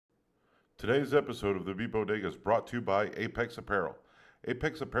Today's episode of the Beat Bodega is brought to you by Apex Apparel.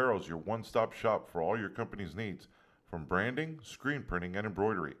 Apex Apparel is your one-stop shop for all your company's needs, from branding, screen printing, and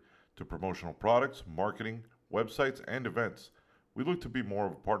embroidery, to promotional products, marketing, websites, and events. We look to be more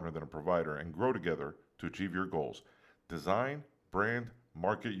of a partner than a provider and grow together to achieve your goals. Design, brand,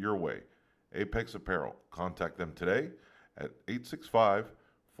 market your way. Apex Apparel. Contact them today at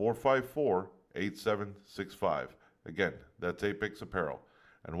 865-454-8765. Again, that's Apex Apparel.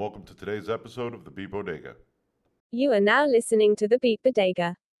 And welcome to today's episode of the Beat Bodega. You are now listening to the Beat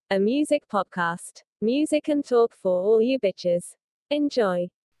Bodega, a music podcast. Music and talk for all you bitches. Enjoy.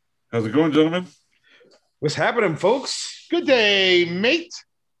 How's it going, gentlemen? What's happening, folks? Good day, mate.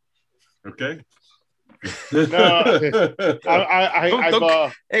 Okay. Hey,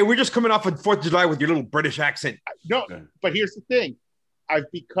 we're just coming off of 4th of July with your little British accent. No, but here's the thing.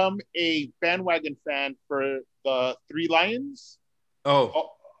 I've become a bandwagon fan for the Three Lions. Oh.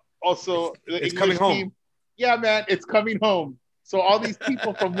 Also, it's coming home. Team. Yeah, man, it's coming home. So all these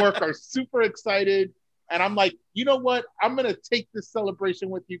people from work are super excited. And I'm like, you know what? I'm going to take this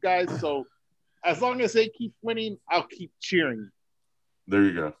celebration with you guys. So as long as they keep winning, I'll keep cheering. There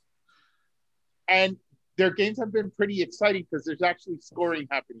you go. And their games have been pretty exciting because there's actually scoring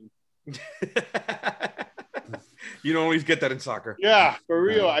happening. You don't always get that in soccer. Yeah, for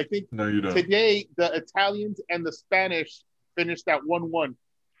real. I think no, you don't. Today, the Italians and the Spanish finished at 1-1.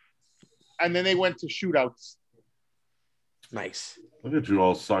 And then they went to shootouts. Nice. Look at you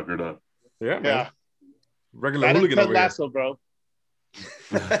all soccered up. Yeah, man. Yeah. Regular that hooligan is over Lasso, bro.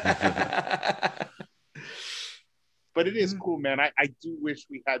 But it is cool, man. I do wish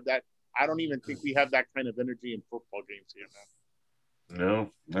we had that. I don't even think we have that kind of energy in football games here, man. No,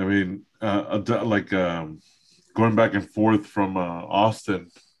 I mean, going back and forth from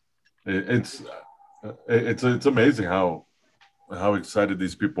Austin, it's amazing how excited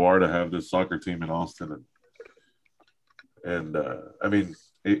these people are to have this soccer team in Austin, and I mean,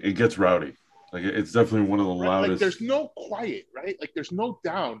 it gets rowdy. Like it's definitely one of the loudest. Like there's no quiet, right? Like there's no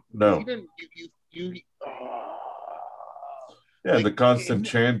down. No. Even you. Yeah, like, the constant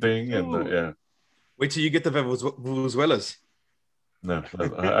chanting and yeah. Wait till you get the Vuvuzelas. No,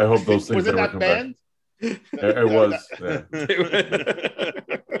 I hope those things was it that band? It was. Yeah.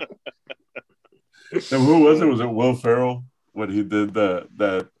 And who was it? Was it Will Ferrell? When he did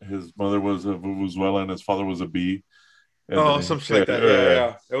that his mother was a Vuvuzela and his father was a bee. And something like that.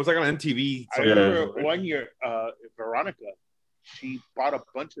 Yeah. It was like on MTV. I remember one year, Veronica, she bought a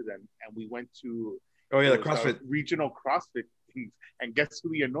bunch of them, and we went to the CrossFit regional CrossFit things. And guess who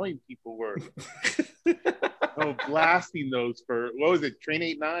the annoying people were? Blasting those for what was it, Train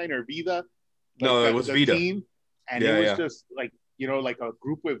 89 or Vida? No, it was Vida. Team, and it was just like like a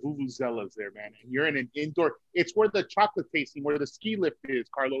group with vuvuzelas there, man. And you're in an indoor. It's where the chocolate tasting, where the ski lift is,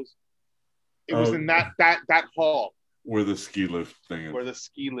 Carlos. It was in that hall. Where the ski lift thing is. Where the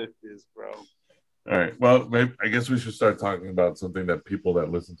ski lift is, bro. All right. Well, maybe, I guess we should start talking about something that people that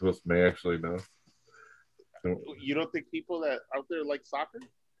listen to us may actually know. You don't think people that out there like soccer?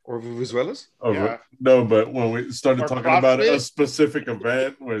 Or Vuvuzelas? Oh, yeah. No, but when we started talking CrossFit? about a specific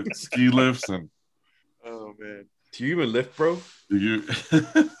event with ski lifts and... Oh, man. Do you even lift, bro? Do you?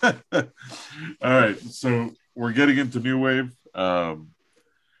 All right. So we're getting into New Wave,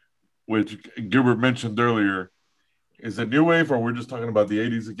 which Gilbert mentioned earlier. Is it New Wave or we're just talking about the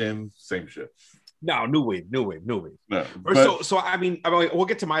 80s again? Same shit. No, New Wave. No, but, so I mean, we'll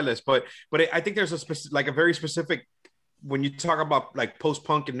get to my list, but I think there's a very specific when you talk about like post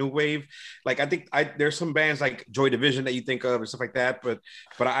punk and new wave. Like I think there's some bands like Joy Division that you think of and stuff like that, but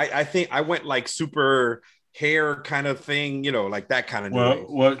I think I went like super hair kind of thing, like that kind of new wave.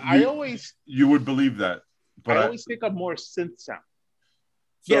 Well, you would believe that, but I always think of more synth sound.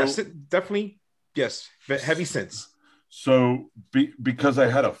 So, yes, definitely. Yes, heavy synths. So because I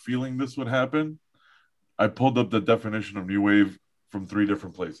had a feeling this would happen, I pulled up the definition of new wave from 3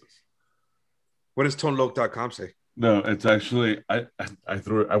 different places. What does toneloc.com say? No, it's actually I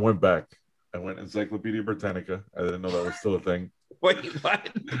went back. I went Encyclopedia Britannica. I didn't know that was still a thing. Wait, what?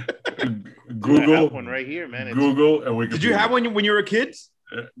 Google one right here, man. Google and we. Did you have one when you were a kid?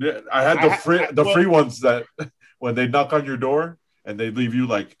 Yeah, I had the free ones that when they knock on your door and they leave you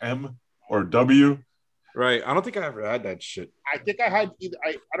like M or W. Right. I don't think I ever had that shit. I think I had either.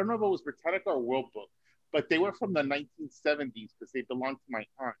 I don't know if it was Britannica or World Book, but they were from the 1970s because they belonged to my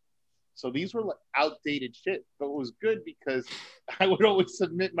aunt. So these were like outdated shit, but it was good because I would always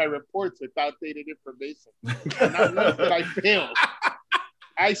submit my reports with outdated information. And not once did I fail.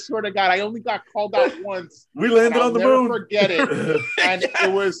 I swear to God, I only got called out once. We landed on the moon. Forget it. And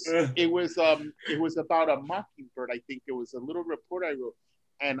it was about a mockingbird. I think it was a little report I wrote,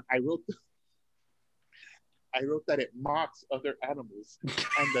 and I wrote I wrote that it mocks other animals,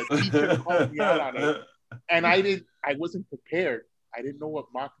 and the teacher called me out on it. And I wasn't prepared. I didn't know what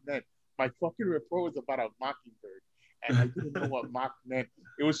mock meant. My fucking report was about a mockingbird, and I didn't know what mock meant.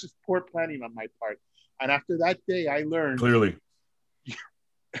 It was just poor planning on my part. And after that day, I learned Clearly.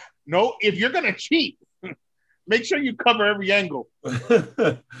 no, if you're gonna cheat, make sure you cover every angle.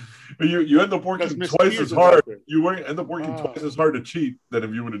 you end up working Miss twice Spears as is hard. out there. You end up working twice as hard to cheat than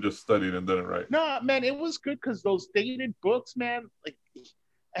if you would have just studied and done it right. No, man, it was good because those dated books, man, like,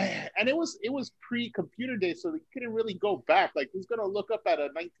 and it was pre-computer days, so they couldn't really go back. Like, who's gonna look up at a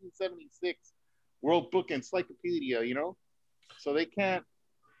 1976 World Book Encyclopedia, you know? So they can't.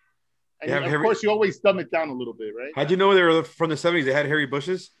 And Yeah, of course, you always dumb it down a little bit, right? How'd you know they were from the 70s? They had hairy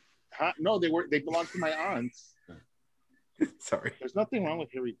bushes? Huh? No, they belonged to my aunts. Sorry. There's nothing wrong with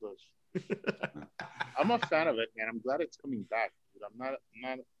Harry Bush. I'm a fan of it, man. I'm glad it's coming back. Dude. I'm a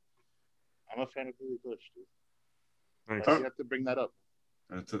fan of Harry Bush, dude. Nice. You have to bring that up.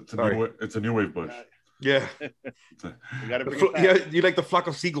 It's a new wave Bush. Yeah. You gotta bring it back. Yeah, you like the flock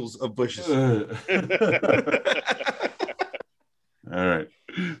of seagulls of bushes. All right.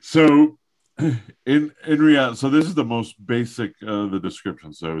 So in reality, so this is the most basic the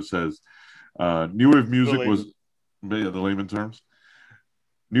description. So it says new wave music was the layman terms.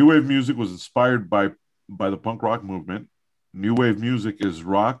 New wave music was inspired by the punk rock movement. New wave music is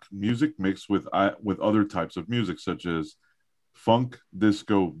rock music mixed with other types of music such as funk,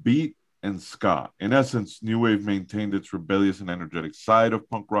 disco, beat, and ska. In essence, new wave maintained its rebellious and energetic side of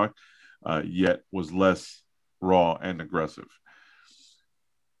punk rock, yet was less raw and aggressive.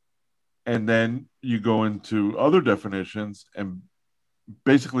 And then you go into other definitions, and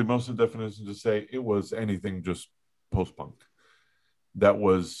basically most of the definitions just say it was anything just post-punk. That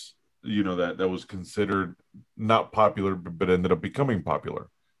was, that was considered not popular, but ended up becoming popular.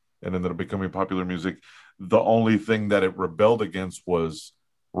 And ended up becoming popular music. The only thing that it rebelled against was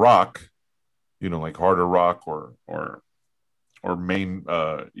rock, like harder rock or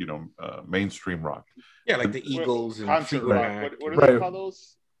mainstream rock. Yeah, like the Eagles and concert rock. What do they call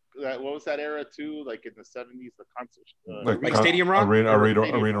those? What was that era too? Like in the 70s, the concert, like stadium rock, arena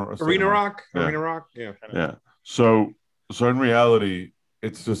rock. Yeah. So in reality,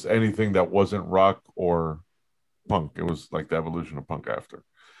 it's just anything that wasn't rock or punk. It was like the evolution of punk after.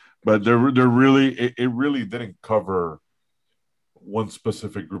 But it really didn't cover one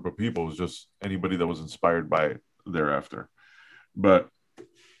specific group of people. It was just anybody that was inspired by it thereafter. But all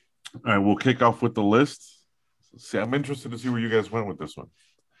right, we'll kick off with the list. See, I'm interested to see where you guys went with this one.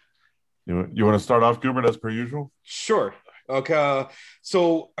 You want to start off, Gilbert, as per usual? Sure. Okay.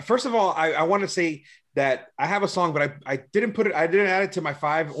 So first of all, I want to say that I have a song, but I didn't add it to my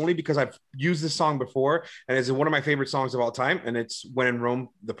 5 only because I've used this song before, and it's one of my favorite songs of all time, and it's When in Rome,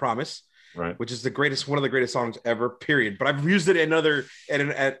 The Promise. Right, which is one of the greatest songs ever, period. But I've used it in other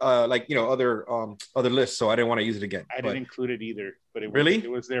lists, so I didn't want to use it again. I didn't include it either, but it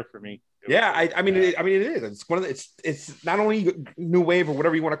was there for me. I mean, it is. It's one of it's not only new wave or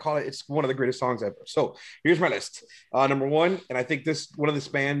whatever you want to call it. It's one of the greatest songs ever. So here's my list. Number 1, and I think this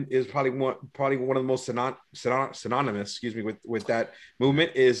band is probably one of the most synonymous, with that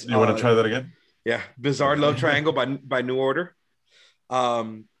movement is. You want to try that again? Yeah, Bizarre Love Triangle by New Order.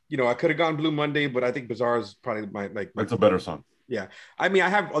 I could have gone Blue Monday, but I think Bizarre is probably my. It's a better song. Yeah, I mean, I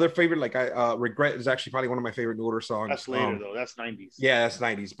have other favorite. Regret is actually probably one of my favorite New Order songs. That's later though. That's 90s. Yeah, that's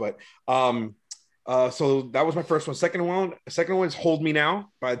 90s. But so that was my first one. Second one is Hold Me Now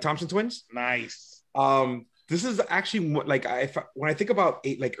by the Thompson Twins. Nice. This is actually when I think about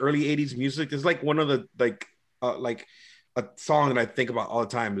early 80s music, this is one of the a song that I think about all the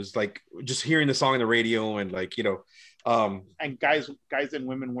time is just hearing the song on the radio and and guys and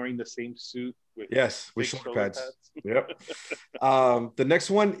women wearing the same suit with shoulder pads. Yep. The next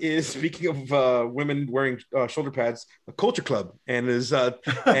one is, speaking of women wearing shoulder pads, a Culture Club, and is and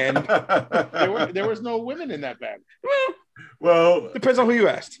there was no women in that band. Well, depends on who you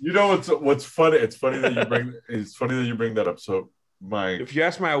asked. What's funny? It's funny that you bring that up. So if you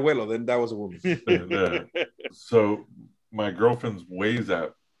ask my abuelo, then that was a woman. Yeah. So my girlfriend's Waze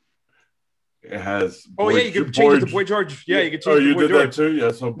app. It has. You can change it to Boy George. Yeah, you can change. You did that too.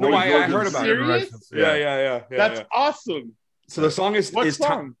 Yeah. So Boy I heard about it. Yeah. That's awesome. So the song is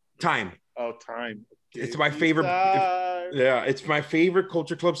song? Time. Oh, Time. It's my favorite. It's my favorite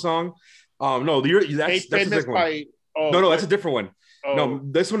Culture Club song. No, that's a different one. No, that's a different one. Oh. No,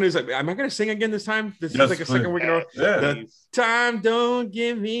 this one is. Am I going to sing again this time? This is a second week in a row. Yeah. Time don't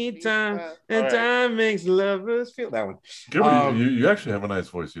give me time, and time makes lovers feel. That one. Gilbert, you actually have a nice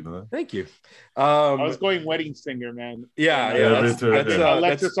voice. You know that. Thank you. I was going wedding singer, man. Yeah.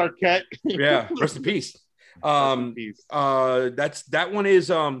 Alexis Arquette. Yeah, rest in peace. Peace. That one is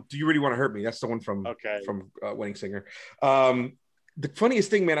Do You Really Want to Hurt Me? That's the one from Wedding Singer. The funniest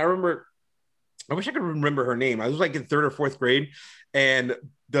thing, man, I wish I could remember her name. I was like in 3rd or 4th grade, and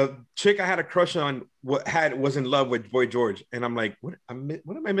the chick I had a crush on was in love with Boy George, and I'm like, what am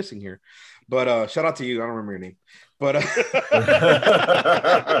I missing here? But shout out to you. I don't remember your name, but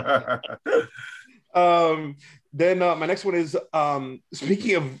then my next one is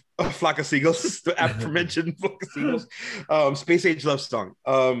speaking of a flock of seagulls, the aforementioned flock of seagulls, Space Age Love Song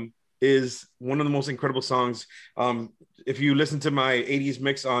is one of the most incredible songs. If you listen to my 80s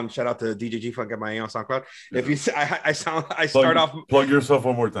mix on, shout out to DJ G Funk at my on SoundCloud. If you plug yourself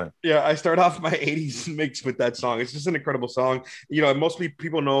one more time. Yeah, I start off my 80s mix with that song. It's just an incredible song. You know, mostly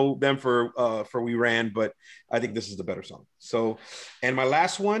people know them for We Ran, but I think this is the better song. So, and my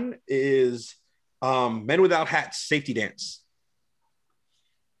last one is Men Without Hats, Safety Dance.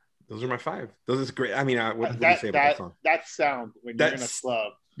 Those are my 5. Those is great. I mean, what do you say about that song? That sound when you're in a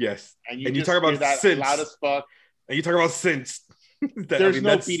club. Yes. And you talk about that synths, loud as fuck. And you talk about synths. There's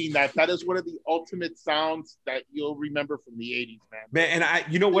no beating that. That is one of the ultimate sounds that you'll remember from the 80s, man. Man,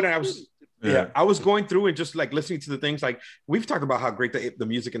 and you know what? I was going through and just like listening to the things, like we've talked about how great the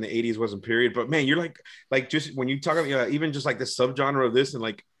music in the 80s was in period, but man, you're like just when you talk about even just like the subgenre of this and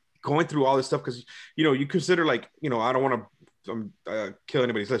like going through all this stuff, because you know, you consider like, you know, I don't want to kill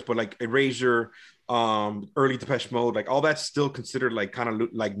anybody's list, but like Erasure, early Depeche Mode, like all that's still considered like kind of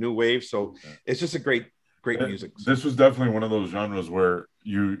like new wave. So it's just a great music. This was definitely one of those genres where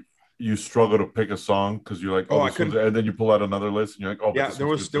you struggle to pick a song because you're like, and then you pull out another list and you're like, oh, yeah, there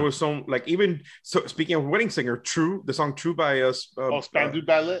was some like, even so. Speaking of Wedding Singer, True, the song True by us, Spandau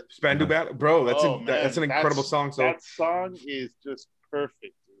Ballet, bro, that's an incredible song. So that song is just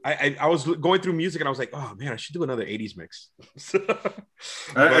perfect. I was going through music and I was like, oh man, I should do another 80s mix.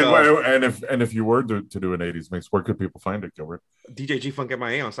 and if you were to do an 80s mix, where could people find it, Gilbert? DJ G Funk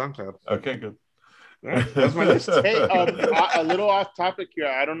MIA on SoundCloud. Okay, good. That's my list. Hey, a little off topic here.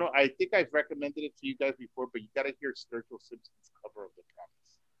 I don't know. I think I've recommended it to you guys before, but you got to hear Sturgill Simpson's cover of The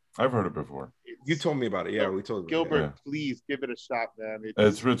Promise. I've heard it before. You told me about it. Yeah, we told you. Gilbert, please give it a shot, man.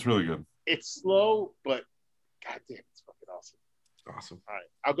 It's really good. It's slow, but goddamn, it's fucking awesome. Awesome. All right,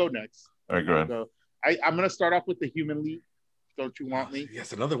 I'll go next. All right, go ahead. So, I'm going to start off with the Human League. Don't You Want Me?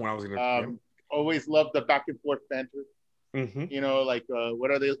 Yes, another one I was going to. Always love the back and forth banter. Mm-hmm. You know, like what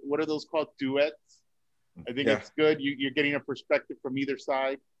are those called? Duets. I think it's good. You're getting a perspective from either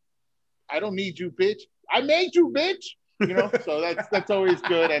side. I don't need you, bitch. I made you, bitch. You know, so that's always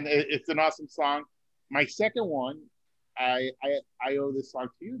good, and it's an awesome song. My second one, I owe this song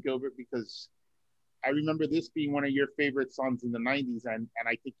to you, Gilbert, because I remember this being one of your favorite songs in the 90s, and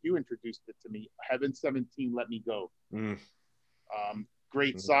I think you introduced it to me. Heaven 17, Let Me Go.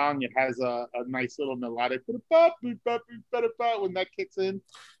 Great song. It has a nice little melodic when that kicks in.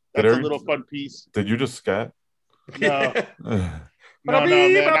 That's a little fun piece. Did you just scat? No. No,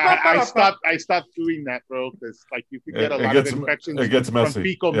 man. I stopped doing that, bro, because like you could get a lot of infections from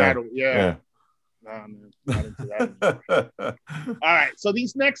fecal matter. Yeah. No, man, not into that. All right, so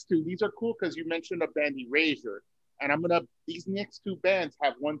these next two, these are cool because you mentioned a band, Erasure, and these next two bands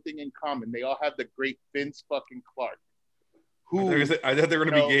have one thing in common. They all have the great Vince fucking Clarke. I thought they were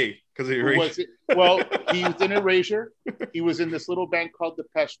going to be gay because of Erasure. Well, he was in Erasure. He was in this little band called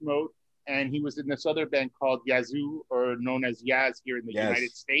Depeche Mode, and he was in this other band called Yazoo, or known as Yaz here in the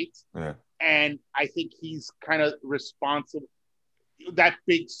United States. Yeah. And I think he's kind of responsible. That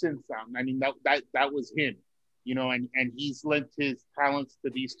big synth sound. I mean, that was him, you know, and he's lent his talents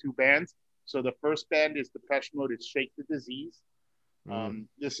to these two bands. So the first band is Depeche Mode. It's Shake the Disease.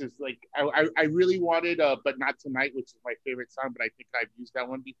 This is like I really wanted But Not Tonight, which is my favorite song, but I think I've used that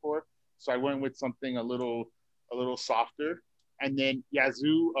one before, so I went with something a little softer. And then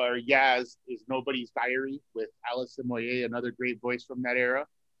Yazoo, or Yaz, is Nobody's Diary with Alison Moyet, another great voice from that era.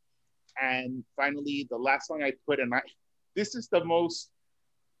 And finally, the last song I put, this is the most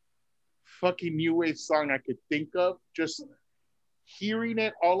fucking new wave song I could think of. Just hearing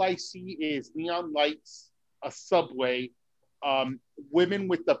it, all I see is neon lights, a subway, women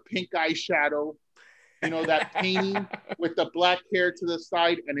with the pink eyeshadow, you know, that painting with the black hair to the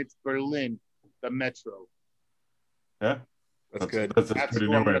side, and it's Berlin, the Metro. Yeah, that's good. That's what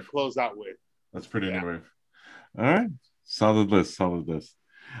I'm going to close out with. That's pretty new wave. All right, solid list.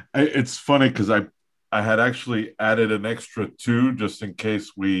 It's funny because I had actually added an extra 2 just in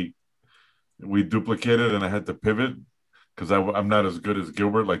case we duplicated and I had to pivot, because I'm not as good as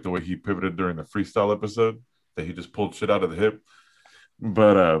Gilbert, like the way he pivoted during the freestyle episode, that he just pulled shit out of the hip.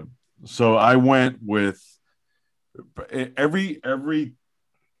 But so I went with every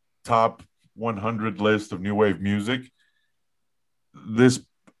top 100 list of new wave music, this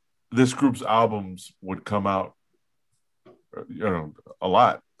group's albums would come out, a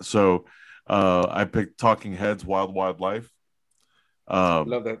lot. So I picked Talking Heads, Wild Wild Life. I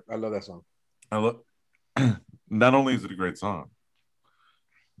love that song. Not only is it a great song,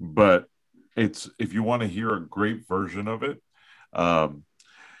 but if you want to hear a great version of it,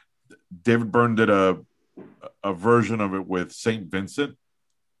 David Byrne did a version of it with St. Vincent.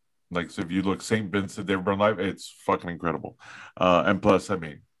 Like, so if you look St. Vincent, David Byrne live, it's fucking incredible. And plus, I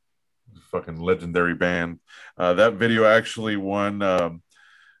mean, fucking legendary band. That video actually won an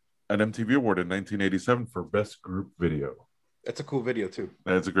MTV award in 1987 for best group video. That's a cool video too.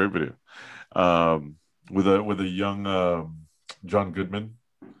 That's a great video. With a young John Goodman,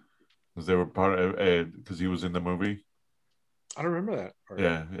 because they were part of it, because he was in the movie. I don't remember that.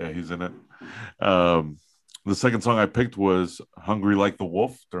 Yeah, he's in it. The second song I picked was "Hungry Like the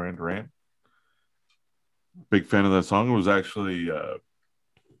Wolf," Duran Duran. Big fan of that song. It was actually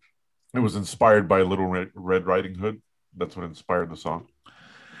it was inspired by Little Red Riding Hood. That's what inspired the song.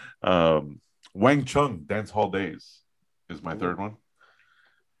 Wang Chung, "Dance Hall Days," is my third one.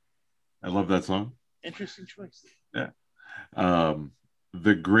 I love that song. Interesting choice. Yeah.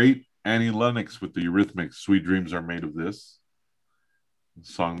 The great Annie Lennox with the Eurythmics, "Sweet Dreams Are Made of This,"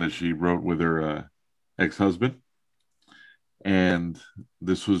 song that she wrote with her ex-husband. And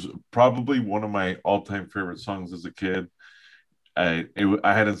this was probably one of my all-time favorite songs as a kid. I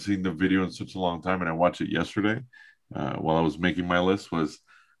hadn't seen the video in such a long time, and I watched it yesterday while I was making my list. Was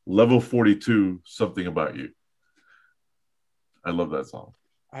Level 42, "Something About You." I love that song.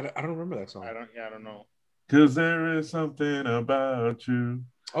 I don't remember that song. I don't know. Because there is something about you.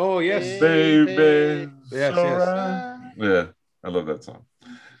 Oh yes, baby. Yes, so yes. right. Yeah, I love that song.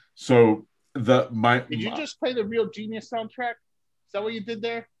 So Did you just play the Real Genius soundtrack? Is that what you did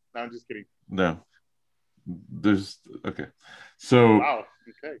there? No, I'm just kidding. No. There's okay. So wow.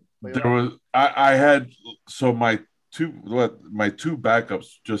 Okay. There was I had my two backups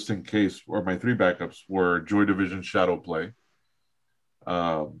just in case, or my three backups were Joy Division, "Shadow Play,"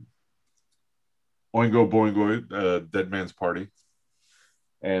 Oingo Boingo, "Dead Man's Party,"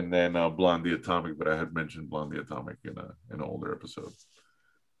 and then Blondie Atomic. But I had mentioned Blondie Atomic in an older episode.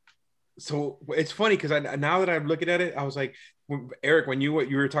 So it's funny because now that I'm looking at it, I was like, Eric, when you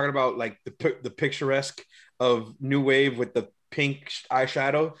were talking about like the picturesque of new wave with the pink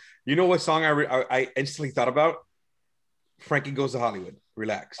eyeshadow, you know what song I instantly thought about? Frankie Goes to Hollywood.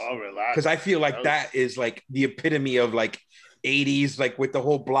 Relax. Oh, relax. Because I feel like that is like the epitome of like 80s, like with the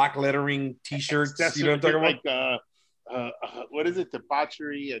whole block lettering T-shirts. You know what I'm talking about? Like what is it?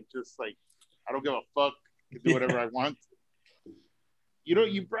 Debauchery and just like, I don't give a fuck. I can do whatever I want. You know,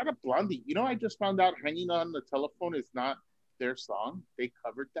 you brought up Blondie. You know, I just found out "Hanging on the Telephone" is not their song. They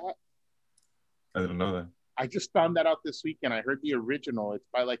covered that. I didn't know that. I just found that out this weekend. I heard the original. It's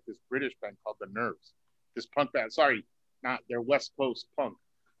by like this British band called The Nerves. This punk band. Sorry, not their West Coast punk.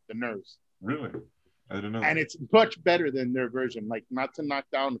 The Nerves. Really? I didn't know. And it's much better than their version. Like, not to knock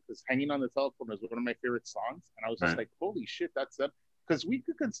down, because "Hanging on the Telephone" is one of my favorite songs. And I was just like, holy shit, that's them. Because we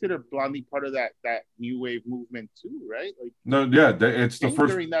could consider Blondie part of that new wave movement too, right? Like, no, yeah, it's the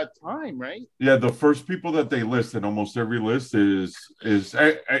first during that time, right? Yeah, the first people that they list in almost every list is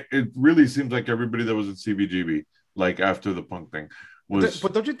it really seems like everybody that was in CBGB, like after the punk thing was.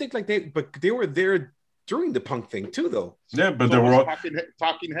 But don't you think like they were there during the punk thing too, though? Yeah, but so they were all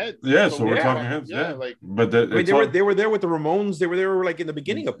talking Heads. Yeah, so we're Talking Heads. Yeah, like, but I mean, they were there with the Ramones. They were like in the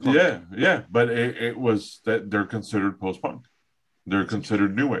beginning of punk. Yeah, but it was that they're considered post-punk. They're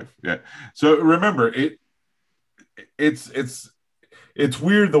considered new wave. Yeah. So remember, it's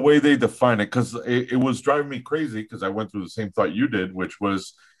weird the way they define it, because it was driving me crazy, because I went through the same thought you did, which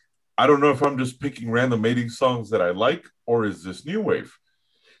was, I don't know if I'm just picking random 80s songs that I like, or is this new wave?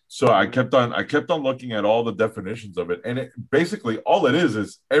 So I kept on looking at all the definitions of it, and it basically all it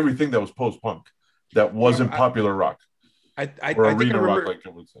is everything that was post-punk that wasn't popular rock. I think I remember, rock, like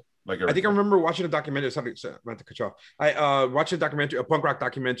it was. I think I remember watching a documentary. Sorry, not to cut you off. I watched a punk rock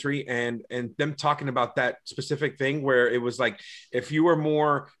documentary, and them talking about that specific thing where it was like, if you were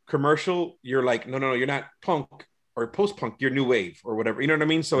more commercial, you're like, no, you're not punk or post-punk, you're new wave or whatever. You know what I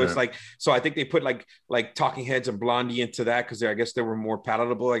mean? So it's like, so I think they put like Talking Heads and Blondie into that because I guess they were more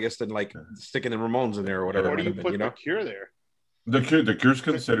palatable, I guess, than like sticking the Ramones in there or whatever. What do you put the Cure there? The Cure's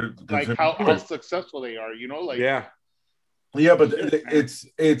considered like how successful they are, you know, like Yeah, but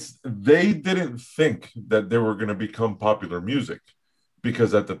it's they didn't think that they were going to become popular music,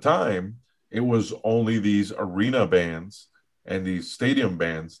 because at the time it was only these arena bands and these stadium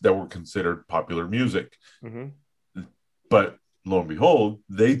bands that were considered popular music. Mm-hmm. But lo and behold,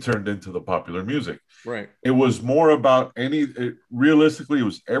 they turned into the popular music. Right. It was more about realistically, it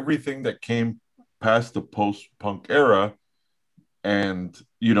was everything that came past the post-punk era. And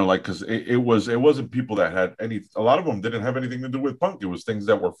like, because it wasn't people that had a lot of them didn't have anything to do with punk. It was things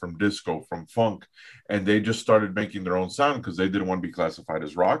that were from disco, from funk, and they just started making their own sound because they didn't want to be classified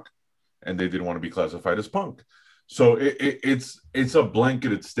as rock, and they didn't want to be classified as punk. So it's a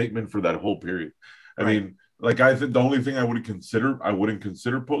blanketed statement for that whole period. I mean, like, I think the only thing I wouldn't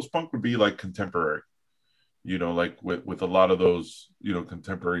consider post-punk would be like contemporary, like with a lot of those,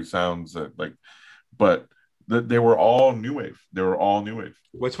 contemporary sounds that, like, but they were all new wave. Well,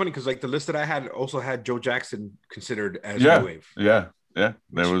 it's funny because like the list that I had also had Joe Jackson considered as new wave. Yeah.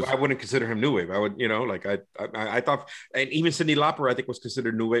 I wouldn't consider him new wave. I would, like I thought, and even Cyndi Lauper I think was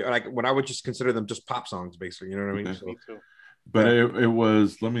considered new wave. Like when I would just consider them just pop songs, basically. You know what I mean? So, Me too. But it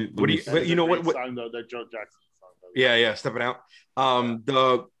was. Let me. What do you know? What song though? The Joe Jackson song. Yeah, stepping out.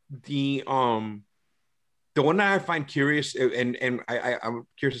 The one that I find curious, and I'm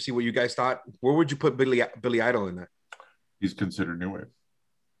curious to see what you guys thought. Where would you put Billy Idol in that? He's considered new wave.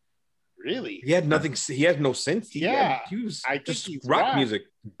 Really? He had nothing. He had no synth. He was just rock music.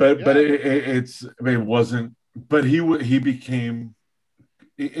 But it wasn't. But he became.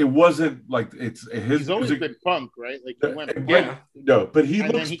 It wasn't like his. He's always been punk, right? Like he went. No, but he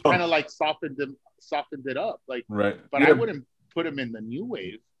and then he kind of like softened it up, like. Right. But I wouldn't put him in the new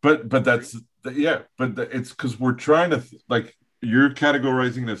wave. But that's it's because we're trying to like, you're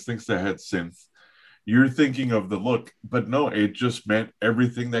categorizing as things that had synth. You're thinking of the look, but no, it just meant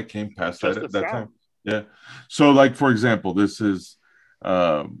everything that came past that time. Yeah. So, like, for example, this is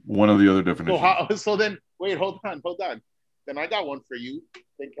one of the other definitions. So then, wait, hold on. Then I got one for you.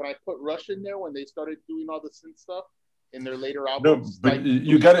 Then can I put Rush in there when they started doing all the synth stuff in their later albums? No, but like,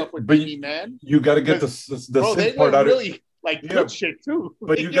 you got it. But Man? You got to get the synth part out of it. Like good shit too.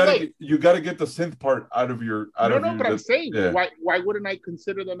 But you gotta get the synth part out of your but I'm saying, why wouldn't I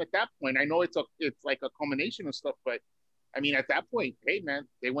consider them at that point? I know it's like a combination of stuff, but I mean at that point, hey man,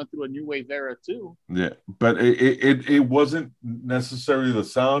 they went through a new wave era too. Yeah, but it wasn't necessarily the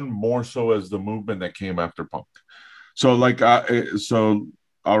sound, more so as the movement that came after punk. So like I'll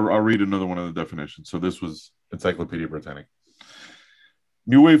read another one of the definitions. So this was Encyclopedia Britannica.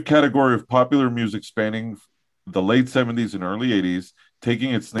 New wave category of popular music spanning the late 70s and early 80s,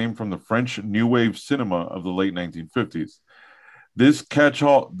 taking its name from the French New Wave cinema of the late 1950s. This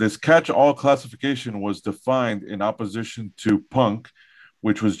catch-all classification was defined in opposition to punk,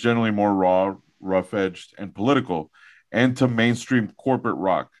 which was generally more raw, rough-edged, and political, and to mainstream corporate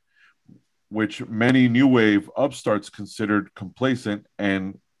rock, which many new wave upstarts considered complacent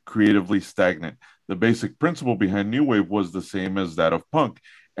and creatively stagnant. The basic principle behind new wave was the same as that of punk.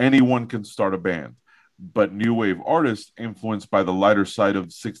 Anyone can start a band. But new wave artists, influenced by the lighter side of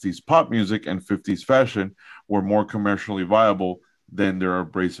 60s pop music and 50s fashion, were more commercially viable than their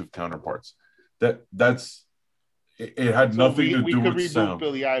abrasive counterparts. It had nothing to do with sound.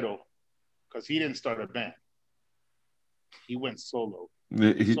 Billy Idol because he didn't start a band. He went solo.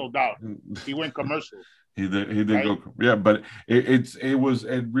 He sold out. He went commercial. He did go, yeah, but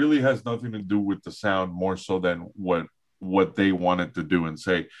it really has nothing to do with the sound more so than what they wanted to do and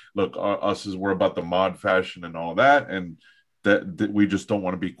say, look, us is we're about the mod fashion and all that, and that we just don't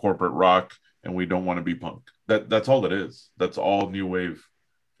want to be corporate rock and we don't want to be punk. That's all it is. That's all new wave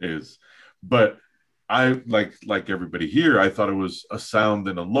is. But I like everybody here, I thought it was a sound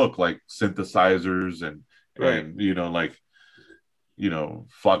and a look like synthesizers and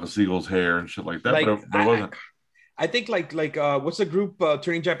flock of seagulls hair and shit like that. Like, but it wasn't. I think like what's the group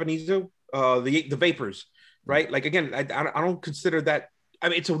turning Japanese though? The Vapors. Right, like again, I don't consider that. I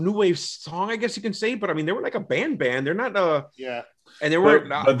mean, it's a new wave song, I guess you can say, but I mean, they were like a band. They're not. And they weren't.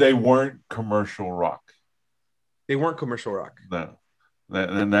 But they weren't commercial rock. They weren't commercial rock. No,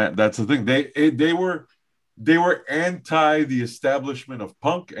 and that's the thing. They were anti the establishment of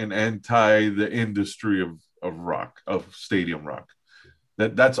punk and anti the industry of rock, of stadium rock.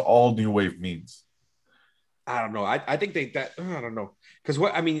 That's all new wave means. I don't know. I think I don't know, because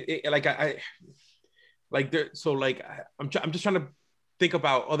what I mean, I'm just trying to think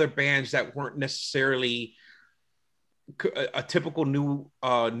about other bands that weren't necessarily a typical new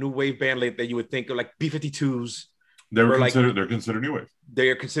wave band that you would think of, like B-52s. They're considered new wave. They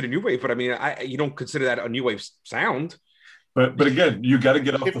are considered new wave, but I mean, you don't consider that a new wave sound. But again, you got to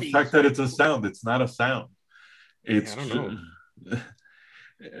get off the fact that it's a sound. It's not a sound. It's. I don't know.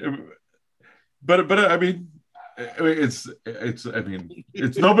 But I mean. It's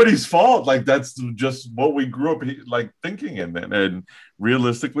nobody's fault. Like, that's just what we grew up like thinking in. And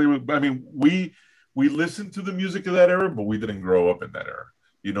realistically, I mean, we we listened to the music of that era, but we didn't grow up in that era.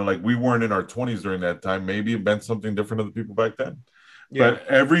 You know, like we weren't in our 20s during that time. Maybe it meant something different to the people back then. Yeah. But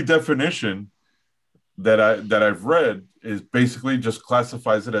every definition that I've read is basically just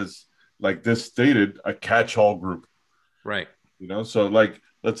classifies it as, like this stated, a catch-all group. Right. You know, so like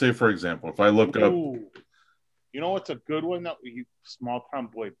let's say, for example, if I look up, Ooh. You know what's a good one that we Small Town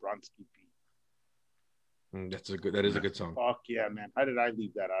Boy Bronski beat? That is a good song. Fuck yeah, man! How did I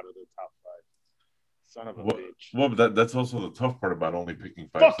leave that out of the top 5? Son of a bitch. well, that's also the tough part about only picking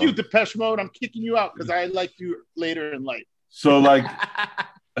 5 Fuck songs. you, Depeche Mode. I'm kicking you out because I liked you later in life. So like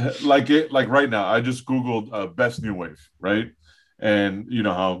like right now, I just Googled best new wave, right? And you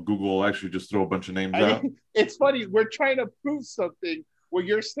know how Google will actually just throw a bunch of names out. It's funny. We're trying to prove something where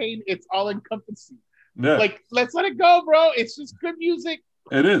you're saying it's all encompassing. Yeah, Like, let's let it go, bro. It's just good music.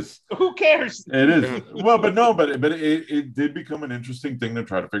 it is. Who cares? It is. Well, but it did become an interesting thing to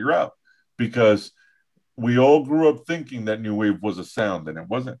try to figure out, because we all grew up thinking that new wave was a sound, and it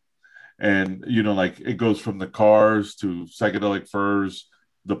wasn't. And you know, like it goes from the Cars to Psychedelic Furs,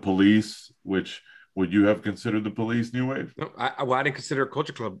 the Police. Which would you have considered the Police new wave? No, I didn't consider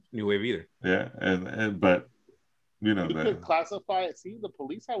Culture Club new wave either. Yeah, and but you know You that. could classify it. See, the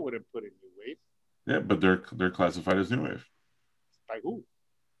Police I wouldn't put in new wave. Yeah, but they're classified as new wave. By who?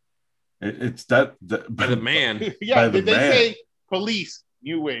 It's that By the man. Yeah, the did they man. say Police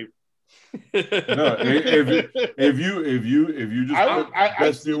new wave? No, if you just put I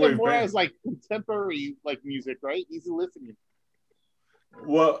best see new it wave more band. as like contemporary like music, right? Easy listening.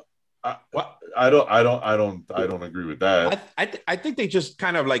 Well, I don't agree with that. I think they just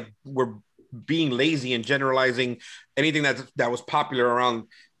kind of like were being lazy and generalizing anything that was popular around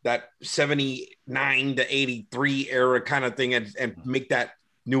that 79 to 83 era kind of thing, and make that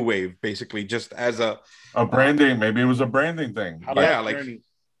new wave basically just as a branding. Maybe it was a branding thing. How Yeah, about like- Journey?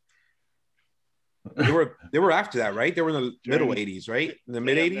 they were after that, right? They were in the middle Journey. 80s, right? In the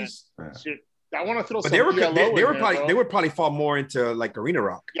mid 80s. Shit. I want to throw But some they were PLO they in were there, probably bro. they would probably fall more into like arena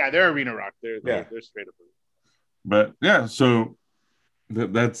rock. Yeah, they're arena rock. They're Yeah. straight up. But yeah, so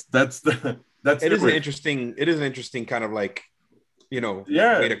that's It is way. an interesting kind of like, you know,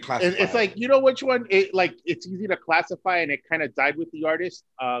 Yeah. way to classify. It's like, you know which one? It's easy to classify, and it kind of died with the artist.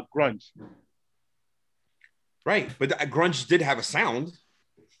 Grunge. right, but grunge did have a sound,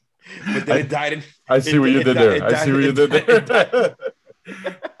 but then it died in. I see what you did there. I see what you did there.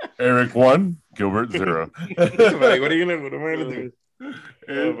 Eric 1, Gilbert 0. Like, what am I gonna do?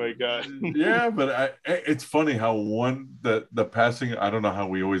 Oh my god. Yeah, but it's funny how the passing. I don't know how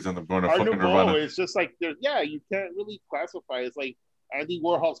we always end up going to Art fucking Nouveau, Nirvana. it's just like you can't really classify. It's like Andy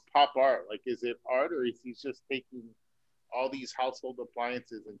Warhol's pop art. Like, is it art, or is he just taking all these household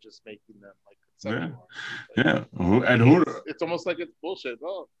appliances and just making them like conceptual art? Like, it's almost like it's bullshit.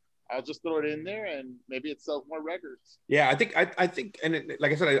 Oh, I'll just throw it in there and maybe it sells more records. Yeah, I think, and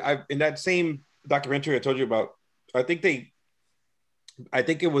like I said, I in that same documentary I told you about, I think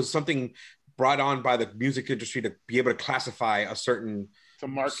it was something brought on by the music industry to be able to classify a certain. To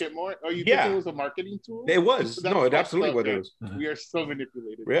market more? Oh, you Yeah. think it was a marketing tool? It was. That's No, it fucked absolutely up, was. man. It was. We are so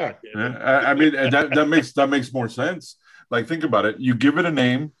manipulated. Yeah. God damn it. I mean that makes more sense. Like, think about it. You give it a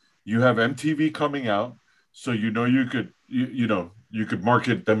name. You have MTV coming out, so you know you could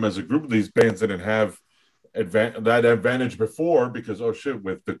market them as a group. These bands didn't have that advantage before, because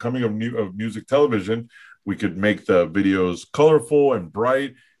with the coming of music television, we could make the videos colorful and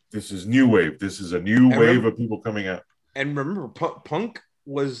bright. This is new wave. This is a new wave of people coming out. And remember, punk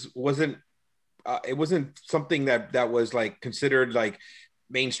wasn't it wasn't something that was like considered like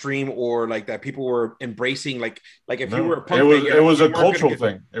mainstream, or like that people were embracing. Like if you were a punk, it was a cultural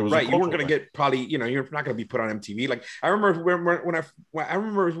thing. It was right. You weren't going to get probably, you're not going to be put on MTV. Like I remember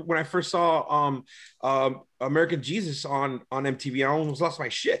when I first saw American Jesus on MTV, I almost lost my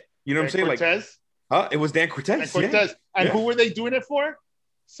shit. You know what I'm saying? Cortez? Like, it was Dan Cortez. Cortez. And Yeah. who were they doing it for?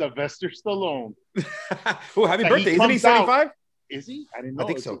 Sylvester Stallone. Oh, happy That birthday! he Isn't he comes out- 75? Is he? I didn't know. I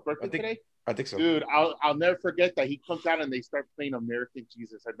think It's so. his birthday today? I think so. Dude, I'll never forget that he comes out and they start playing American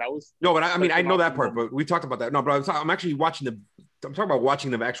Jesus, and that was No, but I mean, such I an know that awesome part, moment. but we talked about that. No, but I'm actually watching I'm talking about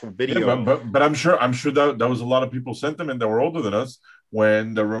watching the actual video. Yeah, but I'm sure that was a lot of people sentiment that were older than us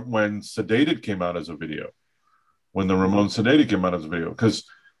when Sedated came out as a video, when the Ramon Sedated came out as a video, because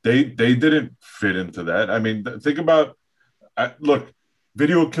they didn't fit into that. I mean, think about look,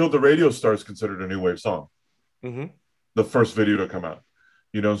 Video Killed the Radio Star is considered a new wave song. Mm-hmm. The first video to come out,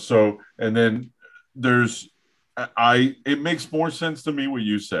 so, and then it makes more sense to me what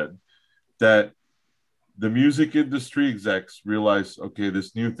you said, that the music industry execs realize, okay,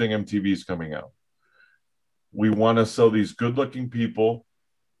 this new thing MTV is coming out. We want to sell these good looking people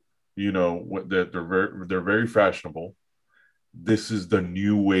you know, that they're very fashionable. This is the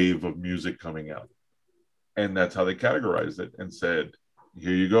new wave of music coming out, and that's how they categorized it and said,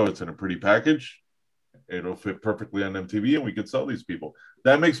 "Here you go. It's in a pretty package. It'll fit perfectly on MTV, and we could sell these people."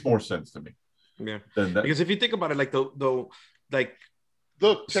 That makes more sense to me. Yeah, than that. because if you think about it, like the like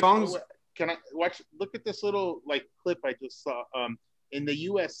Look, songs. Can I watch? Look at this little like clip I just saw. In the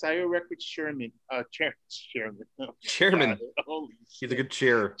U.S., Sire Records chairman, chairman, oh Chairman. holy He's a good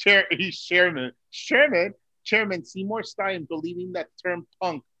chair. he's chairman Seymour Stein, believing that term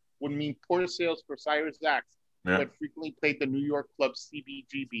punk would mean poor sales for Sire's acts, who had frequently played the New York club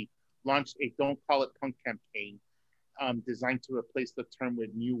CBGB, launched a "Don't Call It Punk" campaign, designed to replace the term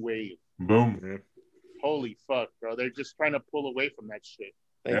with new wave. Boom. Yeah. Holy fuck, bro! They're just trying to pull away from that shit.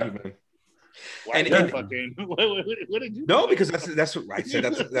 Thank you, man. Why And- did you and- fucking? What did you? No, do? because that's what I said.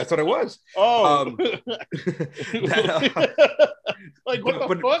 That's what it was. Oh, That, like what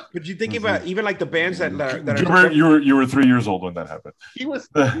the fuck? But you think about even like the bands that You were 3 years old when that happened. He was.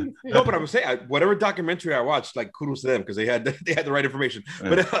 no, but I'm saying whatever documentary I watched, like kudos to them because they had the right information.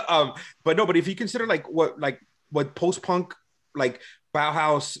 Yeah. But no, but if you consider like what post punk, like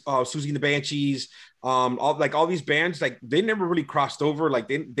Bauhaus, Susie and the Banshees, all these bands, like they never really crossed over. Like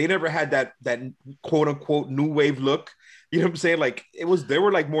they never had that quote unquote new wave look. You know what I'm saying? Like they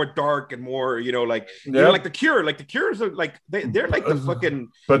were like more dark and more, like like the Cure. Like the Cures are like they're like the fucking.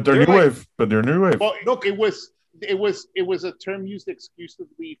 But they're new wave. But they're new wave. Well, it was a term used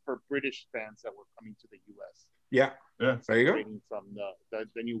exclusively for British fans that were coming to the U.S. Yeah. There you go. From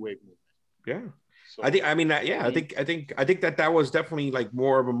the new wave movement. Yeah. So, I think that was definitely like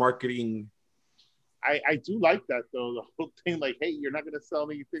more of a marketing. I do like that though. The whole thing, like, hey, you're not gonna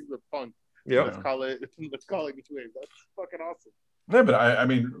sell anything with punk. Yeah. Let's call it new wave. That's fucking awesome. Yeah, but I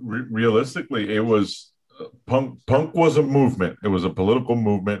mean, realistically, it was punk. Punk was a movement. It was a political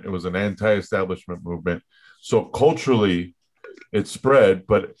movement. It was an anti-establishment movement. So culturally, it spread,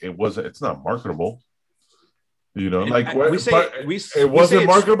 but it's not marketable. It wasn't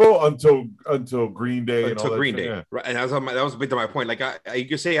marketable until Green Day. Until Green Day, yeah. Right? And that was a bit to my point. Like you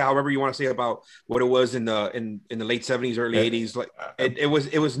can say however you want to say about what it was in the late '70s, early '80s. Like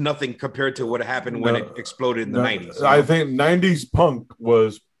it was nothing compared to what happened when it exploded in the '90s. I think '90s punk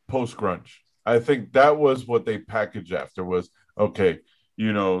was post grunge. I think that was what they packaged after was okay.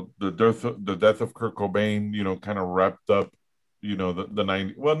 The death of Kurt Cobain. Kind of wrapped up. The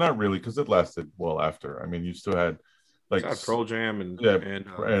 90s. Well, not really, because it lasted well after. I mean, you still had like Pearl Jam and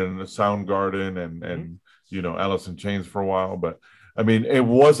Soundgarden and Alice in Chains for a while, but I mean, it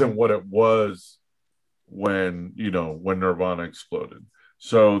wasn't what it was when Nirvana exploded.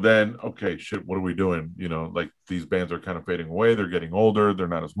 So then, okay, shit, what are we doing? Like these bands are kind of fading away. They're getting older. They're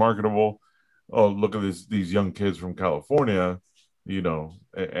not as marketable. Oh, look at these young kids from California,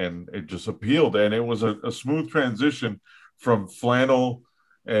 and it just appealed, and it was a smooth transition from flannel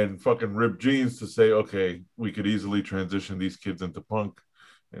and fucking ripped jeans to say, okay, we could easily transition these kids into punk.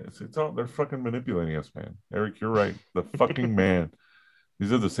 And it's all, they're fucking manipulating us, man. Eric, you're right. The fucking man.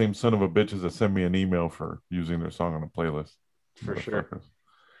 These are the same son of a bitches that send me an email for using their song on a playlist. For sure.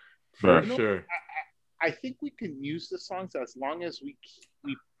 For sure. I think we can use the songs as long as we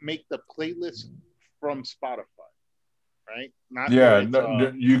make the playlist from Spotify, right?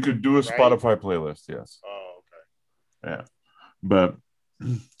 You could do a Spotify playlist, yes. Oh, okay. Yeah, but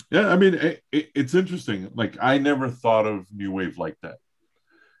yeah, I mean, it's interesting. Like, I never thought of new wave like that,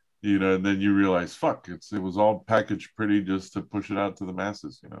 and then you realize, fuck, it was all packaged pretty just to push it out to the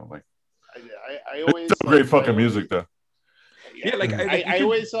masses, like. I always it's great fucking music though. Yeah, like I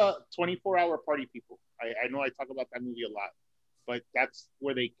always 24-hour party people. I know I talk about that movie a lot, but that's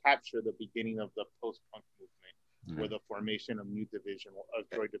where they capture the beginning of the post-punk movement, where the formation of Joy Division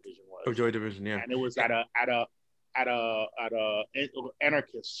was. Oh, Joy Division, yeah. And it was at a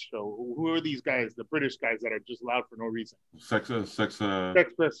anarchist show. Who are these guys? The British guys that are just loud for no reason. Sex Pistols.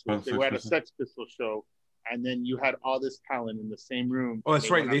 They were at a Sex Pistol show, and then you had all this talent in the same room. Oh, that's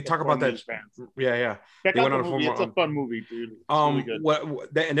right. They talk about that. Yeah. Check out the movie. It's a fun movie, dude. It's really good.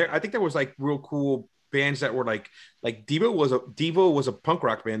 I think there was like real cool bands that were like Devo was a punk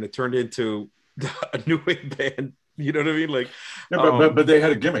rock band that turned into a new wave band. You know what I mean? Like, but they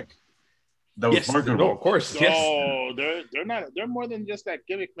had a gimmick. That was marketable. No, of course. No, they're not. They're more than just that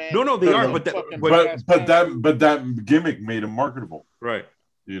gimmick, man. No, they are. But that gimmick made them marketable, right?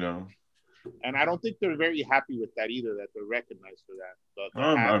 And I don't think they're very happy with that either. That they're recognized for that.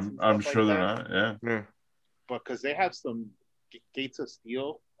 I'm sure they're not. Yeah. But because they have some Gates of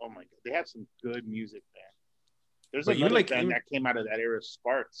Steel. Oh my god, they have some good music, man. There's another band that came out of that era,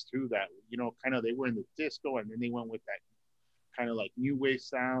 Sparks, too. That kind of they were in the disco, and then they went with kind of like new wave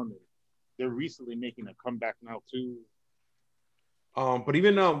sound. And they're recently making a comeback now too. But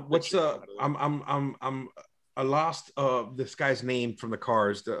even what's I lost this guy's name from the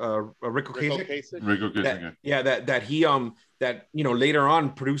Cars, Rick Ocasek. Rick Ocasek. That he that later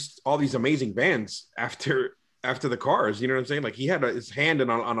on produced all these amazing bands after the Cars. You know what I'm saying? Like he had his hand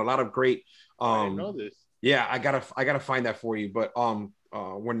on a lot of great. I didn't know this. Yeah, I gotta find that for you. But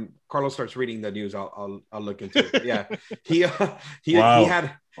when Carlos starts reading the news, I'll look into it. Yeah, he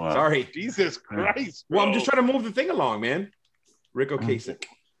had. Wow. Sorry, Jesus Christ. Bro. Well, I'm just trying to move the thing along, man. Rick Ocasek.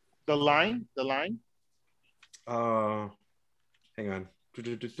 The line. Hang on.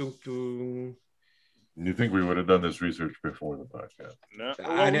 You think we would have done this research before the podcast? No.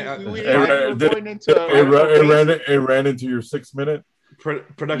 It ran into your 6 minute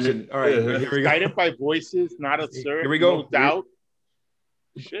production. All right, here we go. Guided by voices, not absurd. Here we go. No doubt.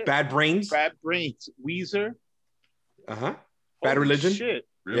 Shit. Bad Brains. Weezer. Bad Religion. Shit.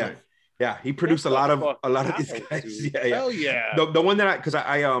 Really? Yeah, he produced a lot of these guys. Dude. Yeah. Hell yeah. The one that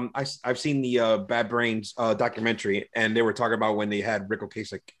I've seen the Bad Brains documentary, and they were talking about when they had Rick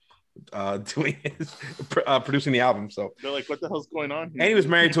Ocasek doing his producing the album. So they're like, what the hell's going on here? And he was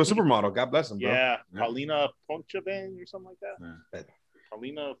married to a supermodel. God bless him, bro. Yeah, Paulina Ponchabang or something like that. Yeah.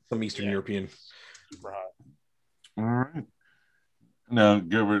 Paulina, some Eastern European. Super hot. All right. Now,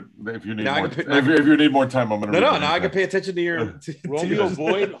 Gilbert, if you need if you need more time, I'm gonna. No. Now I can pay attention to your Romeo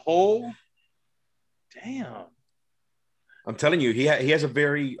Void Hole. Damn. I'm telling you, he has a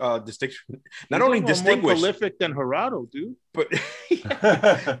very distinction. Not only distinguished, more prolific than Gerardo, dude. But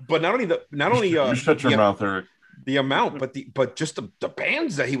but not only you shut your mouth, Eric. The amount, but just the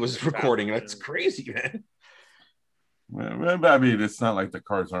bands that he was recording. That's crazy, man. Well, I mean, it's not like the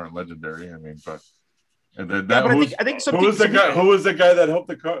Cars aren't legendary. I mean, but. And then I think who was the guy that helped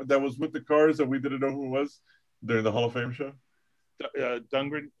the car that was with the Cars that we didn't know who it was during the Hall of Fame show?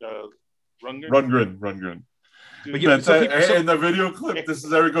 Rundgren. Rundgren. In the video clip, this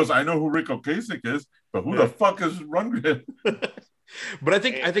is Eric goes, I know who Rick Ocasek is, but who the fuck is Rundgren? But I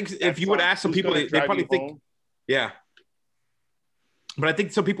think if you would ask some people, they probably think, yeah. But I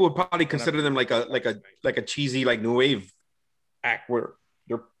think some people would probably consider them like a cheesy like new wave act where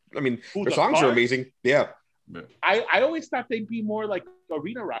they're. I mean, their songs are amazing. Yeah. I always thought they'd be more like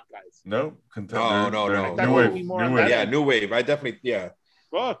arena rock guys. No. New wave. Yeah, new wave. I definitely, yeah.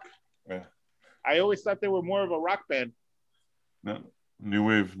 Fuck. Yeah. I always thought they were more of a rock band. No. New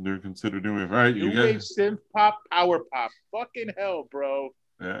wave. They're considered new wave. All right. New wave, synth pop, power pop. Fucking hell, bro.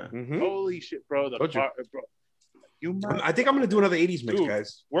 Yeah. Mm-hmm. Holy shit, bro. Bro. I think I'm gonna do another 80s mix,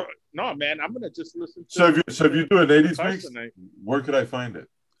 guys. No, man. I'm gonna just listen to So if you do an 80s mix, where could I find it?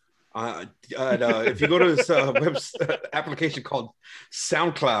 If you go to this application called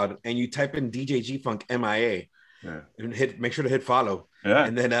SoundCloud and you type in DJ G Funk MIA, and make sure to hit follow. Yeah,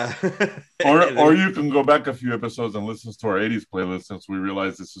 and then or you can go back a few episodes and listen to our 80s playlist since we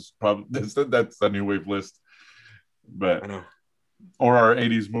realize this is probably that's the new wave list. But I know, or our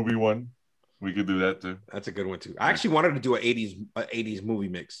 80s movie one, we could do that too. That's a good one too. I actually wanted to do an 80s movie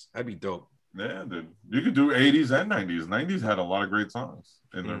mix. That'd be dope. Yeah, dude. You could do 80s and 90s. 90s had a lot of great songs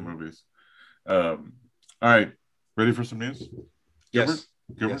in their movies. All right. Ready for some news? Yes.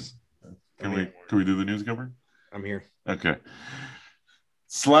 Gilbert? Can we do the news, Gilbert? I'm here. Okay.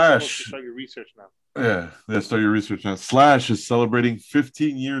 Slash. Start your research now. Yeah, start your research now. Slash is celebrating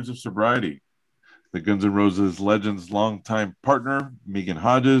 15 years of sobriety. The Guns N' Roses legend's longtime partner, Megan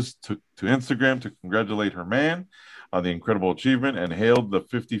Hodges, took to Instagram to congratulate her man on the incredible achievement and hailed the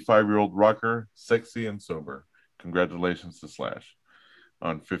 55-year-old rocker sexy and sober. Congratulations to Slash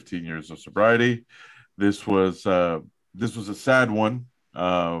on 15 years of sobriety. This was a sad one,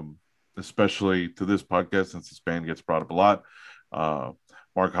 especially to this podcast since this band gets brought up a lot.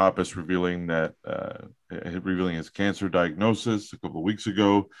 Mark Hoppus revealing his cancer diagnosis a couple of weeks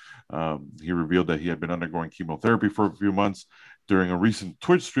ago. He revealed that he had been undergoing chemotherapy for a few months. During a recent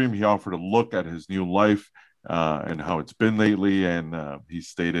Twitch stream, he offered a look at his new life and how it's been lately, and he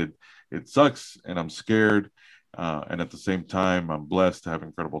stated, "It sucks and I'm scared, and at the same time I'm blessed to have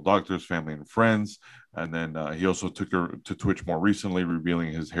incredible doctors, family, and friends." And then he also took her to Twitch more recently,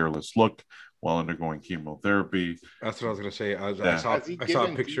 revealing his hairless look while undergoing chemotherapy. That's what I was gonna say. I saw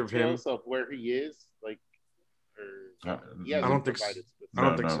a picture of him of where he is, like, I don't think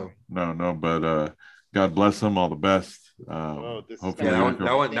so. No, but God bless him. All the best. Hopefully,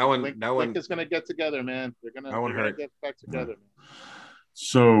 that one is gonna get together, man. They're gonna get back together, man.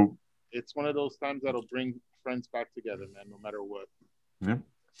 So it's one of those times that'll bring friends back together, man. No matter what. Yeah.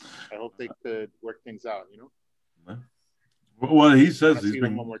 I hope they could work things out. You know. Yeah. Well, he says Wanna he's see them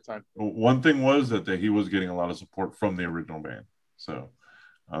been. one more time. One thing was that he was getting a lot of support from the original band, so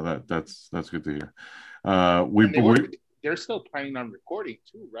that's good to hear. And they're still planning on recording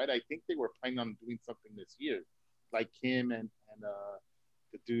too, right? I think they were planning on doing something this year, like him and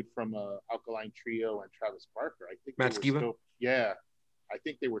the dude from Alkaline Trio and Travis Barker. I think Matt they were Skiba? still, yeah, I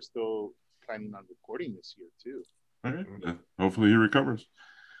think they were still planning on recording this year too. All right. Hopefully he recovers.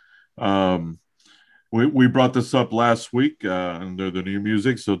 We brought this up last week under the new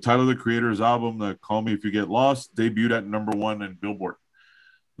music. So Tyler the Creator's album, "Call Me If You Get Lost," debuted at #1 in Billboard.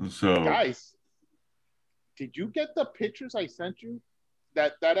 And so, Guys, did you get the pictures I sent you?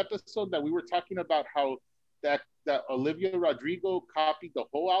 That episode that we were talking about how that Olivia Rodrigo copied the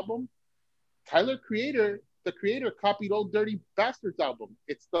whole album. Tyler the creator, copied Old Dirty Bastards album.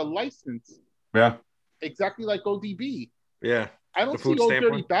 It's the license, yeah, exactly like ODB. Yeah. I don't see Old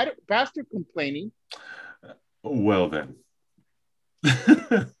Dirty Bastard complaining. well then.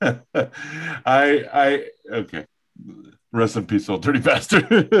 I okay. Rest in peace, Old Dirty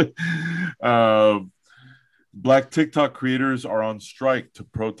Bastard. Black TikTok creators are on strike to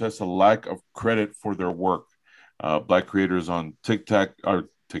protest a lack of credit for their work. Black creators on TikTok are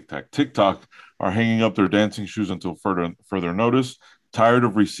hanging up their dancing shoes until further notice, tired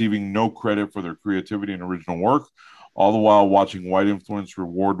of receiving no credit for their creativity and original work, all the while watching white influence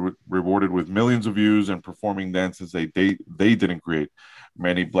rewarded with millions of views and performing dances they didn't create.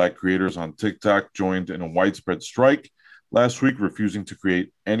 Many Black creators on TikTok joined in a widespread strike last week, refusing to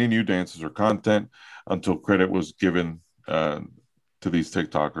create any new dances or content until credit was given to these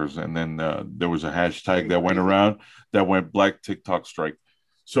TikTokers. And then there was a hashtag that went around that went Black TikTok strike.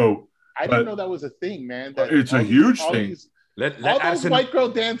 So I didn't know that was a thing, man. It's a huge thing. Let all Addison, those white girl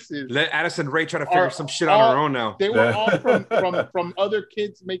dances. Let Addison Rae try to figure some shit on her own now. They were all from other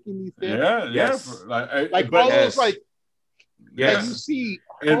kids making these dances. Yes. Like all those like that you see.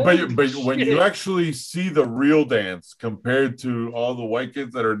 But when you actually see the real dance compared to all the white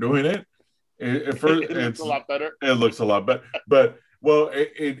kids that are doing it, it looks a lot better. It looks a lot better. But well,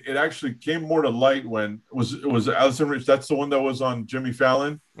 it actually came more to light when it was Allison Rich. That's the one that was on Jimmy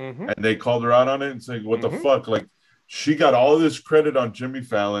Fallon, and they called her out on it and saying, "What the fuck?" Like, she got all this credit on Jimmy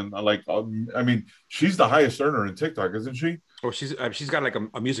Fallon. Like, I mean, she's the highest earner in TikTok, isn't she? Oh, she's got like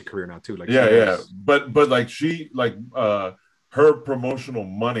a music career now too. Like, yeah. But like her promotional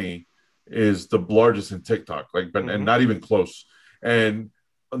money is the largest in TikTok. Like, and not even close. And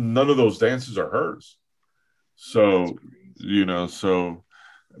none of those dances are hers. So, so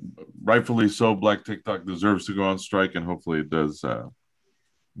rightfully so, Black TikTok deserves to go on strike, and hopefully it does.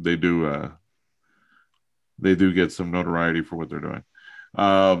 They do get some notoriety for what they're doing.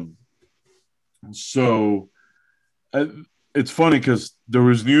 So it's funny because there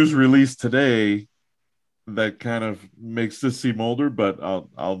was news released today that kind of makes this seem older, but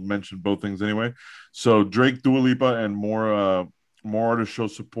I'll mention both things anyway. So Drake, Dua Lipa, and more artists show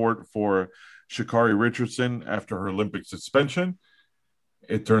support for Sha'Carri Richardson after her Olympic suspension.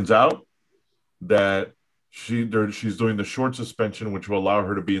 It turns out that she's doing the short suspension, which will allow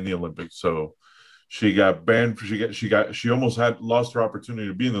her to be in the Olympics. So she got banned. She almost lost her opportunity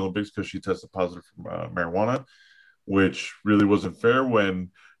to be in the Olympics because she tested positive for marijuana, which really wasn't fair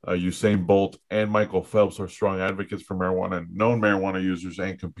when Usain Bolt and Michael Phelps are strong advocates for marijuana, known marijuana users,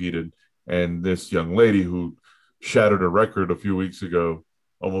 and competed. And this young lady who shattered a record a few weeks ago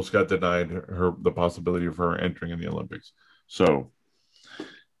almost got denied the possibility of her entering in the Olympics. So,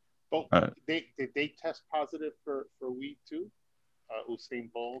 did they test positive for weed too? Usain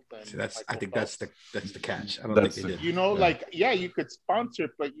Bolt and I think Phelps. that's the catch. I don't think they did. You could sponsor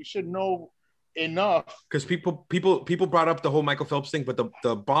it, but you should know enough, because people brought up the whole Michael Phelps thing, but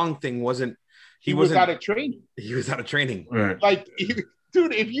the bong thing wasn't. He was out of training. He was out of training. Right. Like,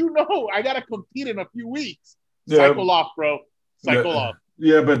 dude, if you know I gotta compete in a few weeks, cycle off, bro. Cycle off.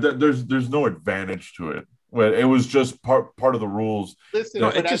 Yeah, but there's no advantage to it. Well, it was just part of the rules. Listen,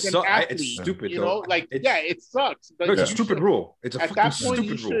 it's stupid. It sucks. But it's a stupid rule. It's a fucking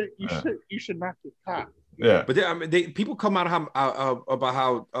stupid rule. You should not get caught. Yeah, but people come out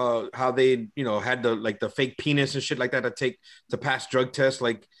about how they had the fake penis and shit like that to pass drug tests,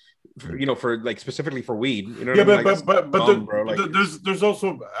 like for like specifically for weed. There's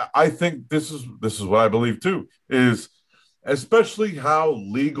also, I think this is what I believe too, is especially how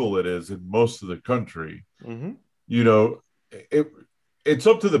legal it is in most of the country. It's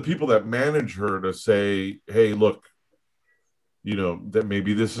up to the people that manage her to say, hey, look, that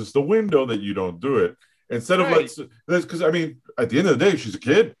maybe this is the window that you don't do it. Instead of because I mean, at the end of the day, she's a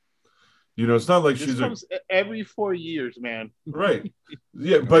kid. You know, it's not like This she's comes every 4 years, man. right.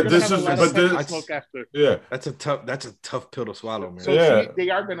 Yeah, We're but gonna this have a is lot but of pepper this smoke after. yeah. That's a tough pill to swallow, man. So Yeah. they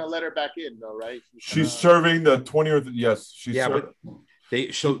are gonna let her back in, though, right? She's serving the 20 or yes, she's Yeah, ser- but they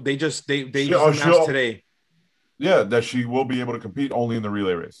just She'll- announced she'll- today. yeah, that she will be able to compete only in the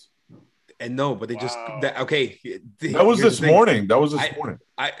relay race. And no, but they just Wow. okay. That was here's this the thing. morning. That was this morning.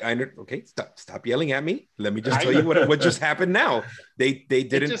 I know. Okay, stop yelling at me. Let me just I tell you know. what just happened now. They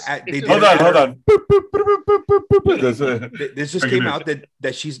didn't. just- add- it they just- didn't Hold on, add hold her- on. Boop, boop, boop, boop, boop, boop, boop. That's This just Breaking came news. out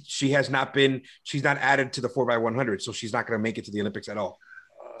that she's not added to the 4x100, so she's not going to make it to the Olympics at all.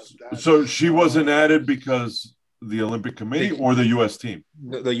 So she wasn't added because the Olympic Committee or the U.S. team.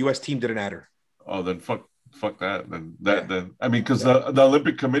 The U.S. team didn't add her. Oh, then fuck that. Then Yeah. then I mean, because the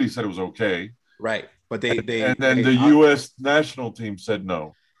Olympic Committee said it was okay, Right, but they and then the U.S. national team said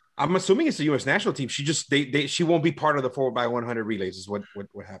no. I'm assuming it's the U.S. national team. She just she won't be part of the 4x100 relays. Is what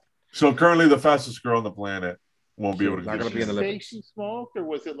happened. So currently, the fastest girl on the planet won't be able to. Not do gonna shit. be in the Say Olympics. she smoked, or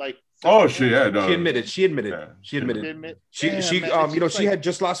was it like? Oh, she had. She admitted. She admitted. Yeah. She admitted. She Damn, she man, it's you know just she like, had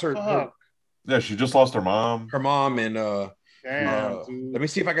just lost her Yeah, she just lost her mom. mom and Damn, dude. let me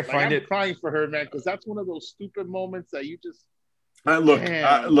see if I can Like, find I'm it. crying for her, man, because that's one of those stupid moments that you just. Look,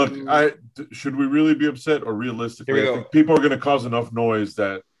 Damn, look. dude. Should we really be upset or realistically? Here we I go. think people are going to cause enough noise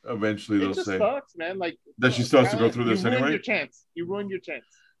that eventually It they'll just say sucks, man. Like that she still has to go through you this ruined anyway. Your chance. You ruined your chance.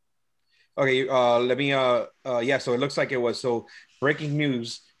 Okay, let me yeah, so it looks like it was so breaking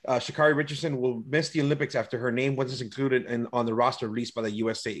news. Sha'Carri Richardson will miss the Olympics after her name wasn't included on the roster released by the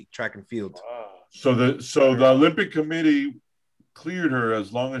USA Track and Field. So the Olympic Committee cleared her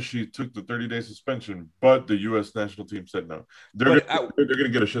as long as she took the 30-day suspension, but the U.S. national team said no. They're gonna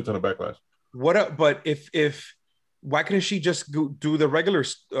get a shit ton of backlash. But if why couldn't she just do the regular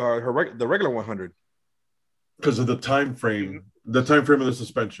the regular 100? Because of the time frame of the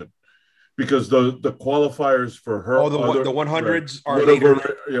suspension. Because the qualifiers for her the 100s are would later.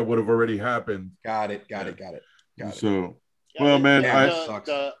 Would have already happened. Got it. So Yeah, well, man,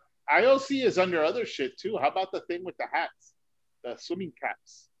 the IOC is under other shit too. How about the thing with the hats, the swimming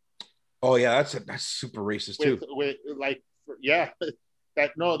caps? Oh yeah, that's super racist too. With like, yeah,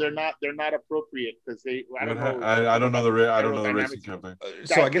 that no, they're not appropriate because they. I don't know. I don't know the racing cap thing.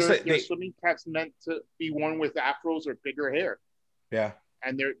 So I guess their swimming caps meant to be worn with afros or bigger hair. Yeah.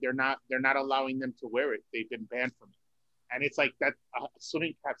 And they're not allowing them to wear it. They've been banned from it. And it's like that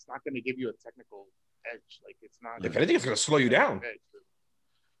swimming cap's not going to give you a technical edge. Like it's not. If anything, it's going to slow you down.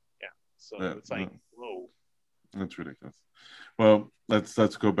 Yeah. So it's like, whoa. That's ridiculous. Well, let's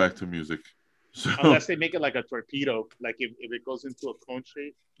go back to music. So, unless they make it like a torpedo, like if it goes into a cone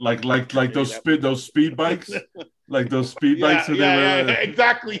shape. Like those speed bikes, like those speed bikes. Yeah,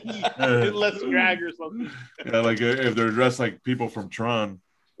 exactly. Less drag or something. Yeah, like if they're dressed like people from Tron.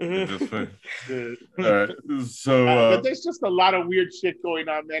 All right, so but there's just a lot of weird shit going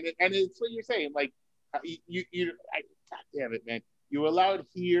on, man, and it's what you're saying. Like God damn it, man. You allow it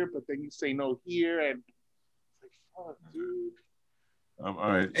here, but then you say no here, and it's like, fuck, dude. All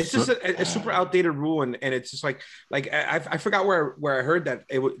right. It's just a super outdated rule, and it's just like I forgot where I heard that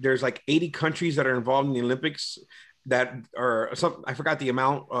there's like 80 countries that are involved in the Olympics that are some. I forgot the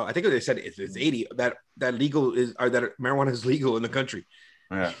amount. I think they said it's 80 that legal is or that marijuana is legal in the country.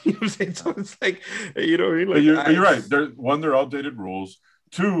 Yeah, you know what I'm saying? So it's like, you know what I mean? Like, you're right. They're outdated rules.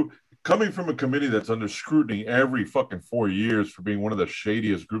 Two, coming from a committee that's under scrutiny every fucking 4 years for being one of the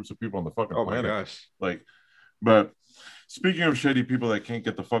shadiest groups of people on the fucking planet. My gosh! Like, but. Speaking of shady people that can't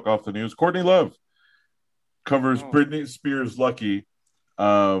get the fuck off the news, Courtney Love covers Britney Spears' Lucky,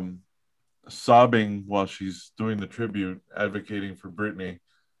 sobbing while she's doing the tribute, advocating for Britney.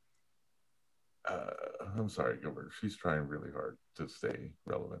 I'm sorry, Gilbert. She's trying really hard to stay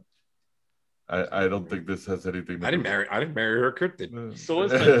relevant. I don't think this has anything to do. I didn't marry her, Kurt did. So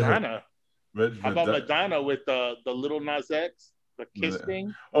is Madonna. How about Madonna with the Little Nas X? The kiss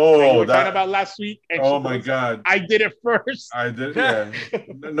thing. Oh, we were talking about last week. And my God! I did it first. I did. Yeah.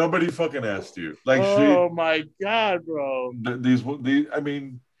 Nobody fucking asked you. Like, my God, bro. These. I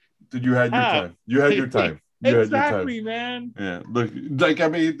mean, you had your time. You had your time. Exactly, man. Yeah. Look, like I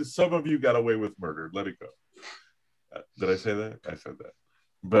mean, some of you got away with murder. Let it go. Did I say that? I said that.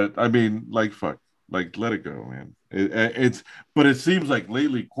 But I mean, like, fuck. Like, let it go, man. But it seems like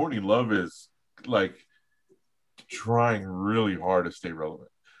lately, Courtney Love is like trying really hard to stay relevant.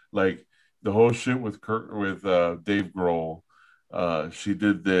 Like the whole shit with Dave Grohl. She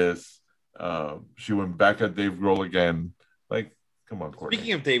did this. She went back at Dave Grohl again. Like, come on, Courtney.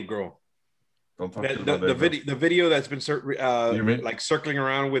 Speaking of Dave Grohl, don't talk the video that's been like circling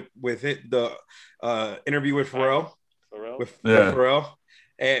around with it, the interview with Pharrell. With Pharrell.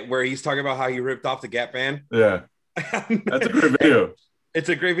 and where he's talking about how he ripped off the Gap band. Yeah, that's a great video. It's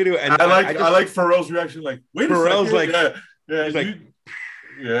a great video, and I like Pharrell's reaction. Like, wait Pharrell's a second. like, he's like,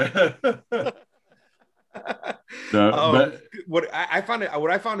 yeah. No, but what I found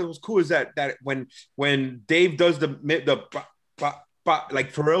it was cool is that when Dave does the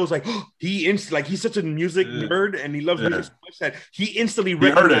like Pharrell's like he's such a music nerd and he loves music so much that he instantly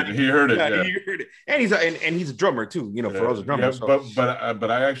heard it. He heard it. Yeah. He heard it, and he's a drummer too. You know, Pharrell's a drummer. Yeah, so.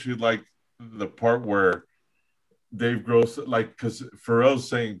 but I actually like the part where Dave Grohl, like, because Pharrell's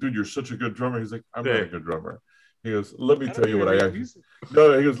saying, "Dude, you're such a good drummer." He's like, "I'm not a good drummer." He goes, "Let me tell you what I actually."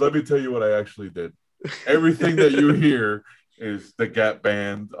 No, he goes, "Let me tell you what I actually did. Everything that you hear is the Gap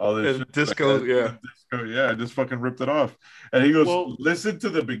band, all this shit, disco, disco, I just fucking ripped it off." And he goes, "Listen to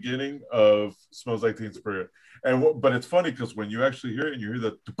the beginning of Smells Like Teen Spirit." But it's funny because when you actually hear it and you hear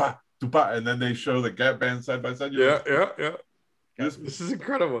the tupa tupa, and then they show the Gap band side by side. Yeah. This is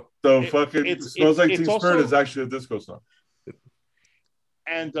incredible. So Smells Like Teen Spirit is actually a disco song.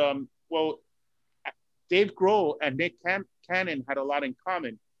 And Dave Grohl and Nick Cannon had a lot in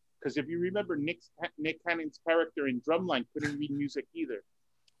common. Because if you remember, Nick Cannon's character in Drumline couldn't read music either,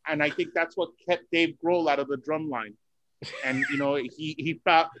 and I think that's what kept Dave Grohl out of the Drumline. And he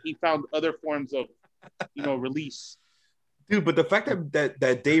found other forms of release. Dude, but the fact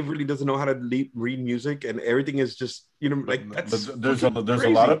that Dave really doesn't know how to read music and everything is just that's there's a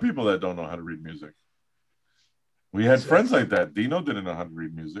lot of people that don't know how to read music. We had friends like that. Dino didn't know how to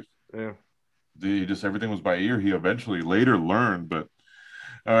read music. Yeah, everything was by ear. He eventually later learned, but.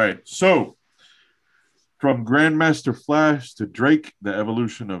 All right, so from Grandmaster Flash to Drake, the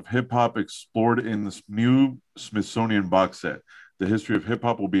evolution of hip-hop explored in this new Smithsonian box set. The history of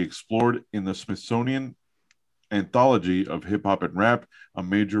hip-hop will be explored in the Smithsonian Anthology of Hip-Hop and Rap, a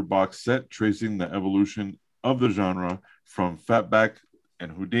major box set tracing the evolution of the genre from Fatback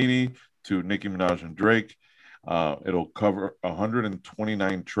and Houdini to Nicki Minaj and Drake. It'll cover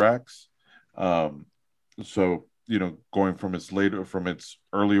 129 tracks. So going from its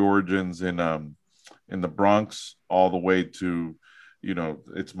early origins in the Bronx all the way to,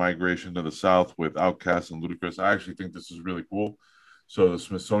 its migration to the South with Outkast and Ludacris. I actually think this is really cool. So the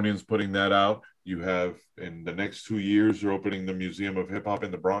Smithsonian's putting that out. You have in the next 2 years, they're opening the Museum of Hip Hop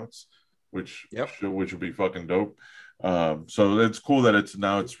in the Bronx, which would be fucking dope. So it's cool that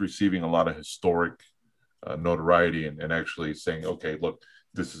it's receiving a lot of historic notoriety and actually saying, okay, look,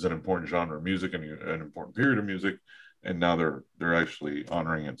 this is an important genre of music and an important period of music, and now they're actually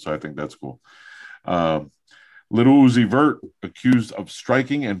honoring it. So I think that's cool. Little Uzi Vert accused of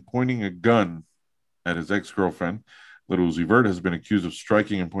striking and pointing a gun at his ex-girlfriend. Little Uzi Vert has been accused of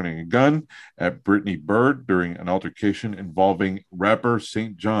striking and pointing a gun at Brittany Byrd during an altercation involving rapper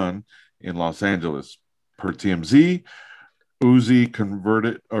St. John in Los Angeles. Per TMZ, Uzi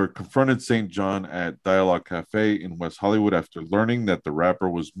confronted St. John at Dialogue Cafe in West Hollywood after learning that the rapper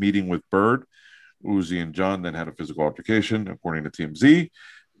was meeting with Byrd. Uzi and John then had a physical altercation, according to TMZ.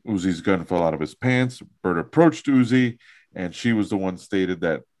 Uzi's gun fell out of his pants. Byrd approached Uzi, and she was the one stated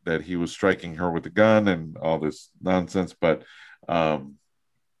that he was striking her with a gun and all this nonsense. But fighting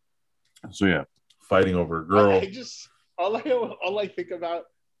over a girl. All I think about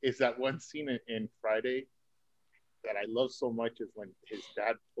is that one scene in Friday that I love so much is when his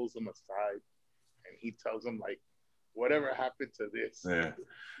dad pulls him aside and he tells him, like, whatever happened to this? Yeah.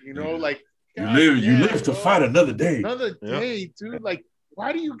 Like, you live to fight another day. Another day, dude. Like,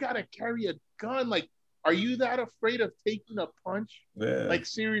 why do you gotta carry a gun? Like, are you that afraid of taking a punch? Yeah. Like,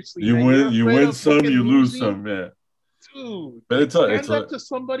 seriously. You win some, you lose some, yeah. Dude, but stand up to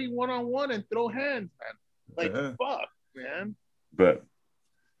somebody one-on-one and throw hands, man. Like, fuck, man. But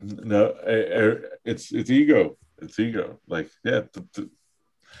no, it's ego. It's ego. Like, yeah.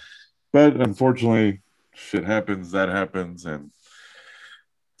 But unfortunately, shit happens. That happens. And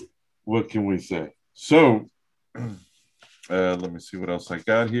what can we say? So, let me see what else I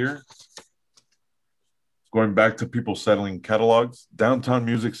got here. Going back to people settling catalogs, Downtown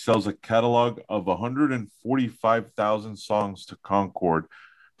Music sells a catalog of 145,000 songs to Concord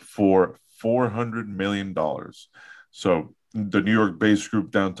for $400 million. So the New York-based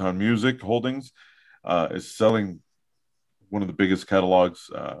group Downtown Music Holdings is selling one of the biggest catalogs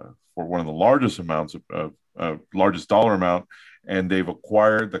for one of the largest amounts of largest dollar amount, and they've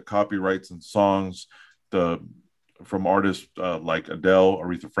acquired the copyrights and songs from artists like Adele,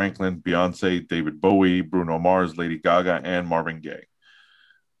 Aretha Franklin, Beyonce, David Bowie, Bruno Mars, Lady Gaga, and Marvin Gaye.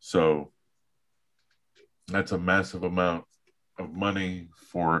 So that's a massive amount of money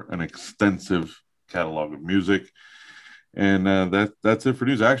for an extensive catalog of music. And that's it for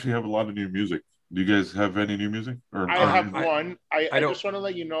news. I actually have a lot of new music Do you guys have any new music? Or I have one. I don't- just want to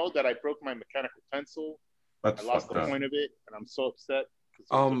let you know that I broke my mechanical pencil. That's I lost the fucked up. point of it, and I'm so upset because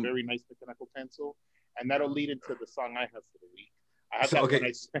it was a Um, very nice mechanical pencil, and that'll lead into the song I have for the week. I have So, that okay. when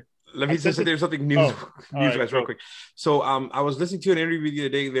I sent- Let me I just say sent it- there's something news, Oh, all right, guys, real go. quick. So I was listening to an interview the other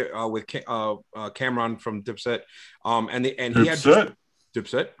day there with Cameron from Dipset, and he had Dipset?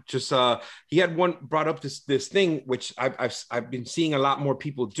 Dipset. Just he had one brought up this thing which I've been seeing a lot more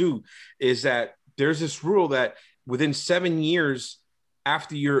people do, is that there's this rule that within 7 years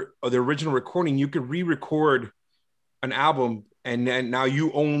after the original recording, you can re-record an album, and now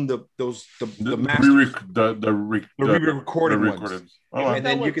you own the masters, the re-recorded ones. Oh, Isn't And that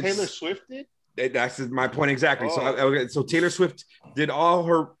then what you can Taylor Swift did? That's my point exactly. Oh. So Taylor Swift redid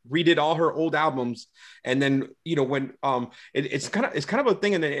all her old albums, and then when it's kind of a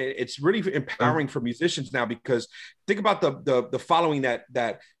thing, and it's really empowering for musicians now, because think about the following that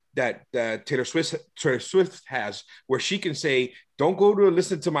Taylor Swift has, where she can say, don't go to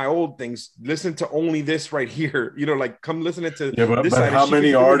listen to my old things, listen to only this right here, like come listen to but this side. how And she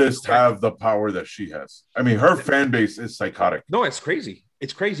many can do it artists correct. have the power that she has? I mean, her fan base is psychotic. No, it's crazy,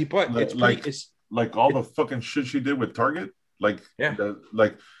 but it's Like- pretty, it's Like all the fucking shit she did with Target. Like, Yeah.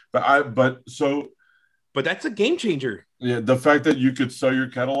 but that's a game changer. yeah, the fact that you could sell your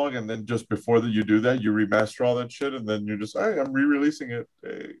catalog, and then just before that you do that, you remaster all that shit, and then you're just, hey, I'm re-releasing it,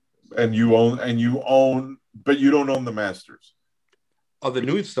 hey. and you own, but you don't own the masters. Of the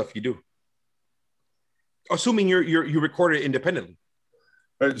new stuff you do, assuming you record it independently.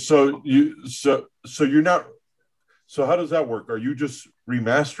 Right, so you're not. So how does that work? Are you just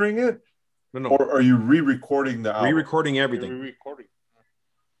remastering it, No, or are you re-recording the album? re-recording They're everything. re-recording.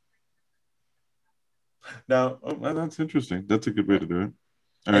 Now, that's interesting. That's a good way to do it.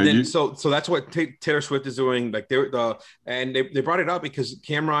 And then so that's what Taylor Swift is doing. Like they brought it up because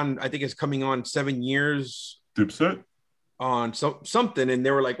Cameron, I think, is coming on 7 years Dipset? on something, and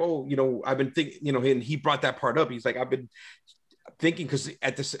they were like, oh, I've been thinking, and he brought that part up. He's like, I've been thinking, because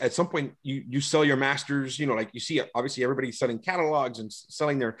at some point you sell your masters, like you see obviously everybody's selling catalogs and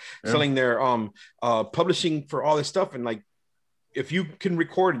selling their publishing for all this stuff, and like if you can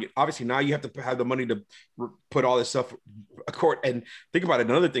record, obviously now you have to have the money to put all this stuff a court. And think about it,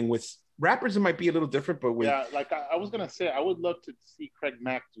 another thing with rappers, it might be a little different, but with like I was gonna say, I would love to see Craig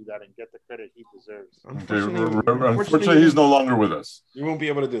Mack do that and get the credit he deserves. Unfortunately, he's no longer with us. You won't be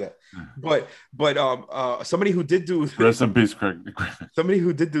able to do that. But somebody who did do Rest in peace, Craig. somebody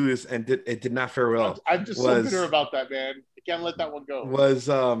who did do this and it did not fare well. I'm just so bitter about that, man. I can't let that one go. Was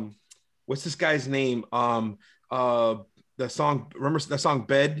what's this guy's name? The song, remember the song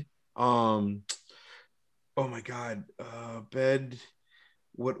Bed? Oh my god, Bed.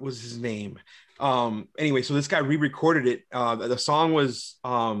 What was his name? Anyway, so this guy re-recorded it. The song was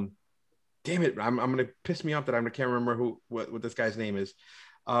damn it, I'm gonna piss me off that I can't remember what this guy's name is.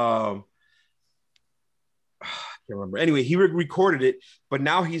 I can't remember. Anyway, he recorded it, but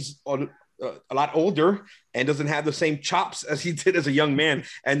now he's a lot older and doesn't have the same chops as he did as a young man.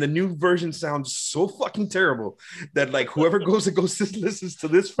 And the new version sounds so fucking terrible that like whoever goes listens to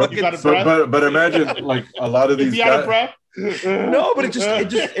this fucking. But imagine like a lot of these guys. Out of breath? No, but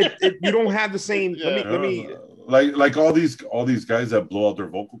it you don't have the same. Yeah. Let me. Like all these guys that blow out their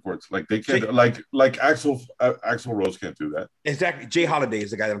vocal cords, like they can't, like Axl Rose can't do that. Exactly. Jay Holiday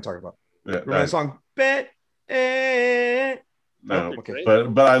is the guy that I'm talking about. Yeah, Remember that song? No, Okay.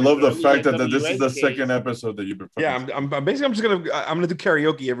 but I love the fact that this is the second episode that you've been. Yeah, I'm basically I'm gonna do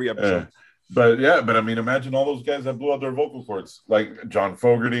karaoke every episode. But I mean, imagine all those guys that blew out their vocal cords, like John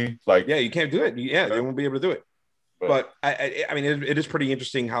Fogerty. Like, yeah, you can't do it. Yeah, they won't be able to do it. But I mean, it is pretty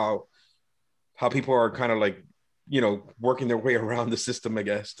interesting how people are kind of like, working their way around the system, I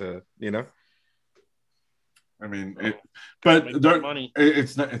guess, to. I mean, money.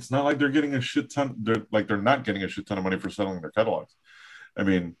 It's not like they're getting a shit ton. They're not getting a shit ton of money for selling their catalogs. I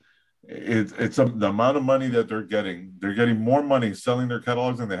mean, it's the amount of money that they're getting. They're getting more money selling their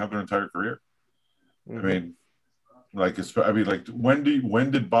catalogs than they have their entire career. Mm-hmm. I mean, like when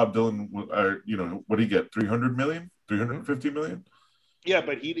did Bob Dylan? What did he get? 300 million, 350 million. Yeah,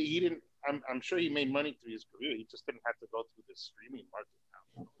 but he didn't. I'm sure he made money through his career. He just didn't have to go through the streaming market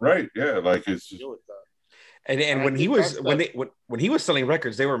now. Right? Yeah, like it's just. Deal with that. And when he was selling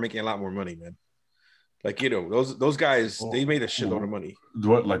records, they were making a lot more money, man. Like those guys, they made a shitload of money.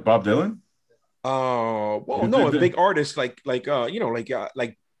 What, like Bob Dylan? Well, no, a big artist like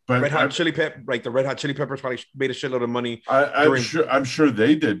Red Hot Chili Peppers, like the Red Hot Chili Peppers probably made a shitload of money. I'm sure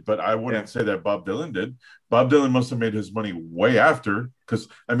they did, but I wouldn't say that Bob Dylan did. Bob Dylan must have made his money way after, because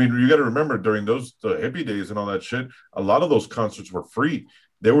I mean, you got to remember during the hippie days and all that shit, a lot of those concerts were free.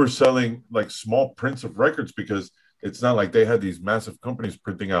 they were selling like small prints of records because it's not like they had these massive companies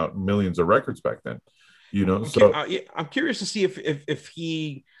printing out millions of records back then, you know. So Yeah, I'm curious to see if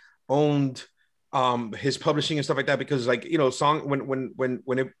he owned his publishing and stuff like that, because like, you know, song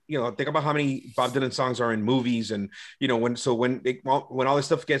when it, you know, think about how many Bob Dylan songs are in movies, and you know, when all this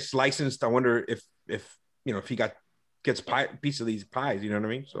stuff gets licensed, I wonder if you know, if he gets piece of these pies, you know what I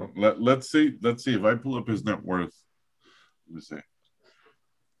mean? So let's see if I pull up his net worth. Let me see.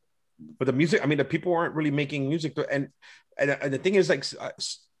 But the music, I mean, the people aren't really making music, and the thing is, like,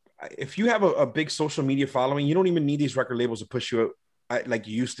 if you have a big social media following, you don't even need these record labels to push you out like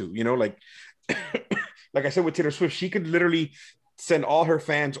you used to, you know, like like I said with Taylor Swift, she could literally send all her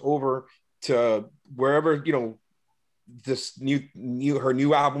fans over to wherever, you know, this her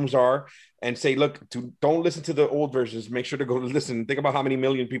new albums are, and say, look, don't listen to the old versions, make sure to go listen. Think about how many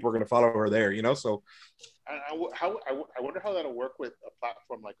million people are going to follow her there, you know. So I wonder how that'll work with a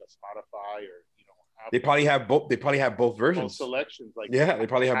platform like a Spotify, or you know, Apple. They probably have both versions. Both selections, like, yeah, they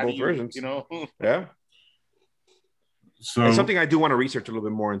probably have both versions, you know. Yeah. So it's something I do want to research a little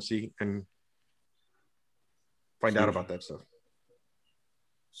bit more and see and find out about that stuff.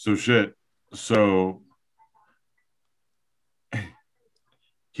 So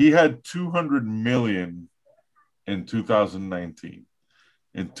he had 200 million in 2019.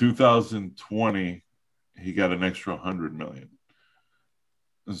 In 2020, he got an extra 100 million.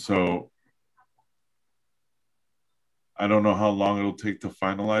 So I don't know how long it'll take to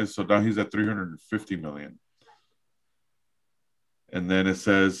finalize. So now he's at 350 million. And then it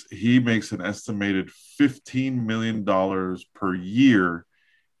says he makes an estimated $15 million per year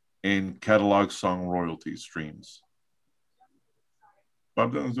in catalog song royalty streams.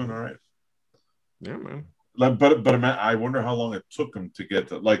 Bob Dylan's doing all right. Yeah, man. Like, but man, I wonder how long it took him to get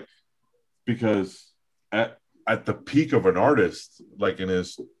to, like, because at the peak of an artist, like in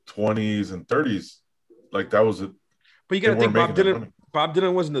his 20s and 30s, like that was it. But you got to think, Bob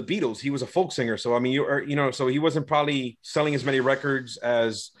Dylan wasn't the Beatles. He was a folk singer. So I mean, you know, so he wasn't probably selling as many records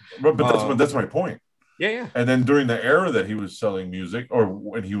as. But that's my point. Yeah. And then during the era that he was selling music, or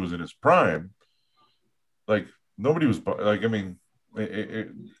when he was in his prime, like nobody was like, I mean,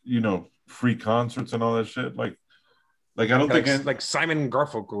 you know, free concerts and all that shit. Like I don't think like Simon and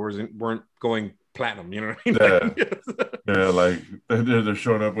Garfunkel weren't going platinum. You know what I mean? Yeah, like they're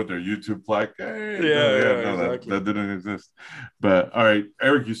showing up with their YouTube plaque. Hey, exactly. That didn't exist. But all right,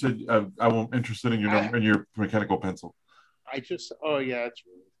 Eric, you said I'm interested in your mechanical pencil. It's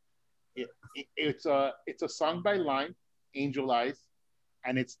a song by Lime, Angel Eyes,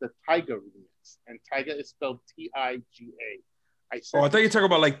 and it's the Tyga remix, and Tyga is spelled Tiga. I thought you were talking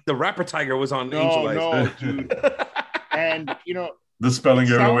about like the rapper Tyga was on Angel Eyes. No, dude. And you know, the spelling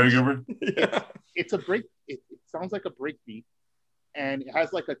giveaway giver. Yeah. It's a break. It sounds like a break beat, and it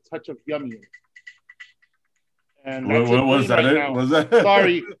has like a touch of yummy in it. And what was that? Right was that?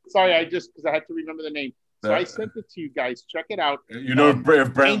 Sorry. Because I had to remember the name. So I sent it to you guys. Check it out. You know, if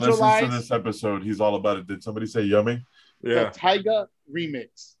Brent listens to this episode, he's all about it. Did somebody say yummy? Yeah. The Tyga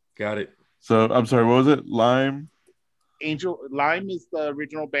remix. Got it. So I'm sorry. What was it? Lime is the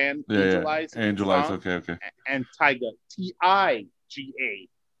original band. Angel Eyes. Angel Eyes. Okay. And Tyga. Tiga.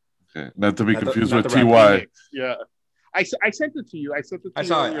 Okay, not to be confused with TY. Yeah, I sent it to you. I sent it to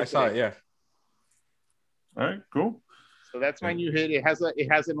you. I saw it. Yeah. All right, cool. So that's my new hit. It has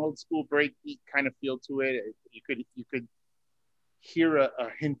an old school breakbeat kind of feel to it. You could hear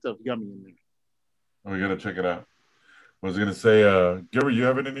a hint of yummy in there. Oh, we gotta check it out. I was gonna say, Gilbert, you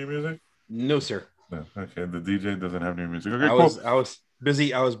have any new music? No, sir. No. Okay, the DJ doesn't have new music. Okay, cool. I was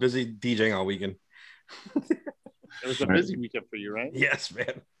busy DJing all weekend. It was a busy weekend for you, right? Yes,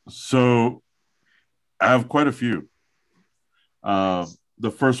 man. So I have quite a few.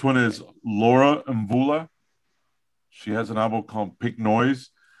 The first one is Laura Mvula. She has an album called Pink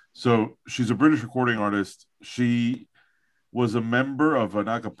Noise. So she's a British recording artist. She was a member of an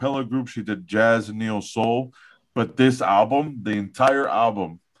a cappella group. She did jazz and neo soul. But this album, the entire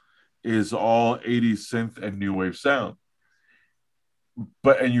album, is all 80s synth and new wave sound.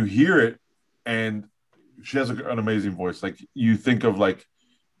 And you hear it, and she has an amazing voice. Like you think of like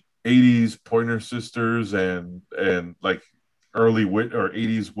 80s Pointer Sisters and like early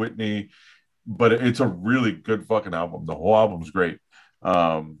 80s Whitney, but it's a really good fucking album. The whole album's great.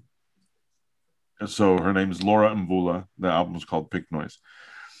 So her name is Laura Mvula. The album is called Pink Noise.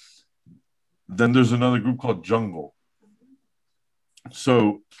 Then there's another group called Jungle.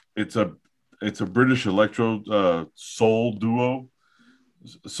 So it's a British electro soul duo.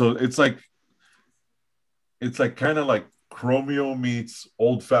 So it's like kind of like Chromeo meets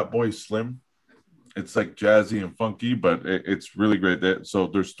Old Fat Boy Slim. It's like jazzy and funky, but it's really great. So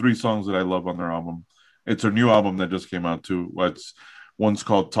there's 3 songs that I love on their album. It's a new album that just came out too. One's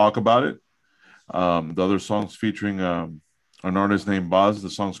called "Talk About It." The other song's featuring an artist named Boz. The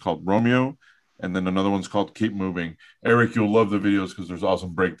song's called "Romeo," and then another one's called "Keep Moving." Eric, you'll love the videos because there's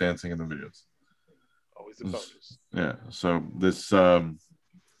awesome breakdancing in the videos. Always a bonus. Yeah. So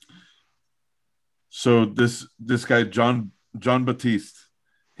this guy John Batiste,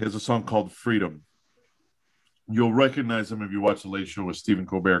 he has a song called "Freedom." You'll recognize him if you watch the Late Show with Stephen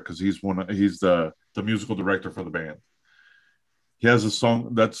Colbert because he's the musical director for the band. He has a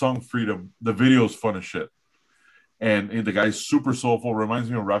song, that song "Freedom." The video is fun as shit, and the guy's super soulful. Reminds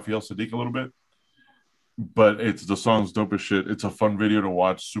me of Raphael Sadiq a little bit, but the song's dope as shit. It's a fun video to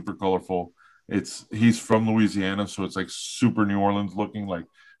watch, super colorful. He's from Louisiana, so it's like super New Orleans looking, like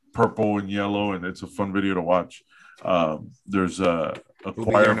purple and yellow, and it's a fun video to watch. There's a We'll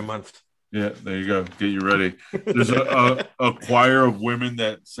choir be there in a month. Yeah, there you go. Get you ready. There's a choir of women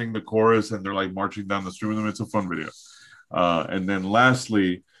that sing the chorus, and they're like marching down the street with them. It's a fun video. And then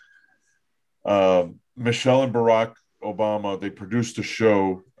lastly, Michelle and Barack Obama, they produced a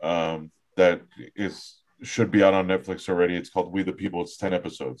show that should be out on Netflix already. It's called We the People. It's 10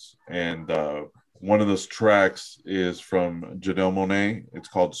 episodes. And one of those tracks is from Janelle Monáe. It's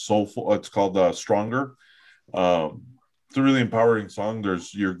called Soulful. It's called Stronger. It's a really empowering song.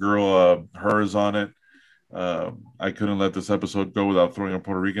 There's your girl, Hers on it. I couldn't let this episode go without throwing a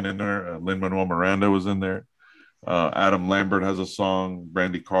Puerto Rican in there. Lin-Manuel Miranda was in there. Adam Lambert has a song,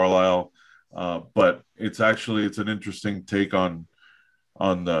 Brandy Carlisle. But it's an interesting take on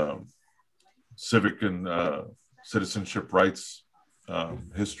the civic and citizenship rights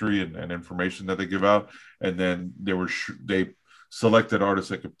history and information that they give out. And then they selected artists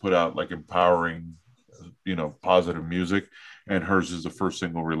that could put out like empowering, positive music, and Hers is the first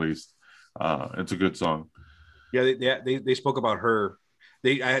single released. It's a good song. Yeah, they spoke about her.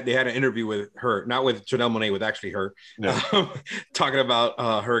 They had an interview with her, not with Janelle Monáe, with actually her, talking about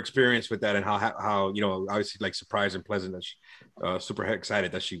her experience with that and how obviously like surprised and pleasant that she super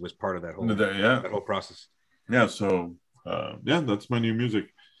excited that she was part of that whole process. Yeah, so that's my new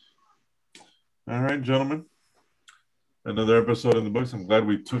music. All right, gentlemen. Another episode in the books. I'm glad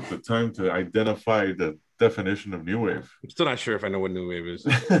we took the time to identify the definition of new wave. I'm still not sure if I know what new wave is.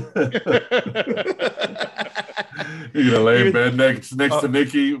 You're gonna lay in bed next to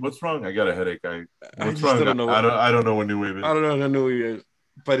Nikki. What's wrong? I got a headache. What's wrong? I don't know what new wave is. I don't know what new wave is.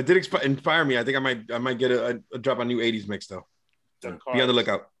 But it did inspire me. I think I might get a drop on new 80s mix though. Be on the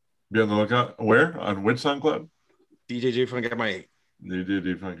lookout. Be on the lookout. Where? On which SoundCloud? DJ J Funk MIA.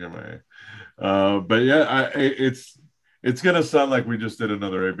 DJ Funk MIA. But yeah, it's gonna sound like we just did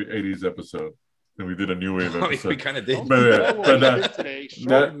another 80s episode. And we did a new wave episode. We kind of did. But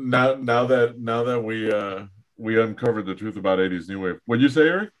now that we uncovered the truth about 80s new wave. What'd you say,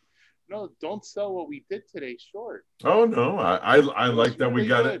 Eric? No, don't sell what we did today short. Oh no, I like that really we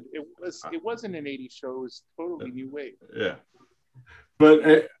got good. It wasn't an 80s show. It was totally new wave. Yeah,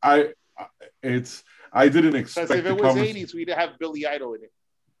 but I didn't expect. Because if it was 80s, we'd have Billy Idol in it.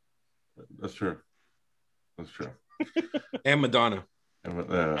 That's true. And Madonna. And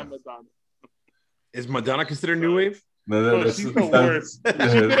Madonna. Is Madonna considered new wave? No, she's the worst. She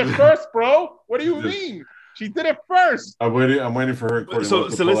did it first, bro. What do you mean? She did it first. I'm waiting for her. So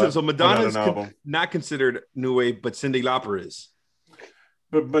listen. So Madonna is not considered new wave, but Cyndi Lauper is.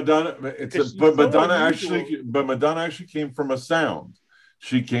 But Madonna actually came from a sound.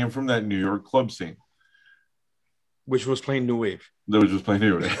 She came from that New York club scene, which was playing new wave. That was just playing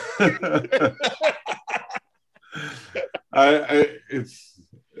new wave. It's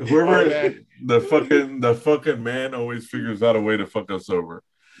whoever the fucking man always figures out a way to fuck us over.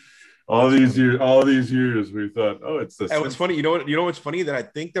 All these years, we thought, oh, it's the. And what's funny, you know what's funny, that I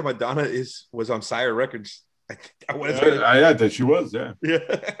think that Madonna was on Sire Records. I that she was, yeah. Yeah.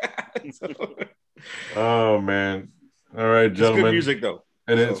 Oh man! All right, gentlemen. It's good music though.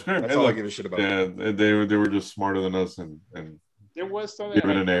 And it's great. That's all I give a shit about. Yeah, they were just smarter than us, and there was something.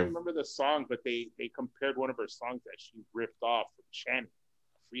 I don't remember the song, but they compared one of her songs that she ripped off with Shannon,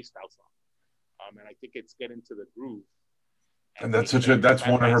 a freestyle song. And I think it's Get Into the Groove. And that's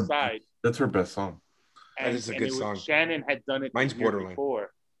one of her. That's her best song. And it's a good song. Shannon had done it. Mine's Borderline.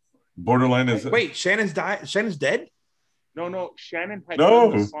 Before. Borderline is. Wait, Shannon's died. Shannon's dead. No. Shannon had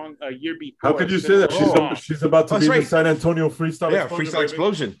done the song a year before. How could you say that? She's about to be the San Antonio Freestyle. Yeah, Freestyle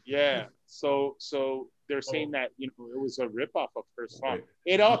Explosion. Yeah. So they're saying that it was a ripoff of her song.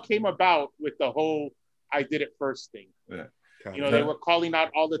 It all came about with the whole "I did it first" thing. Yeah. They were calling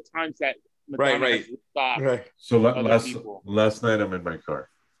out all the times that Madonna right. So last night I'm in my car.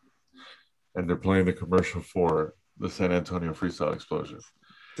 and they're playing the commercial for the San Antonio Freestyle Explosion.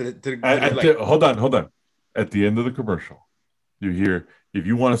 Hold on. At the end of the commercial, you hear, "If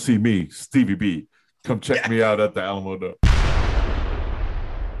you want to see me, Stevie B, come check me out at the Alamo Dome."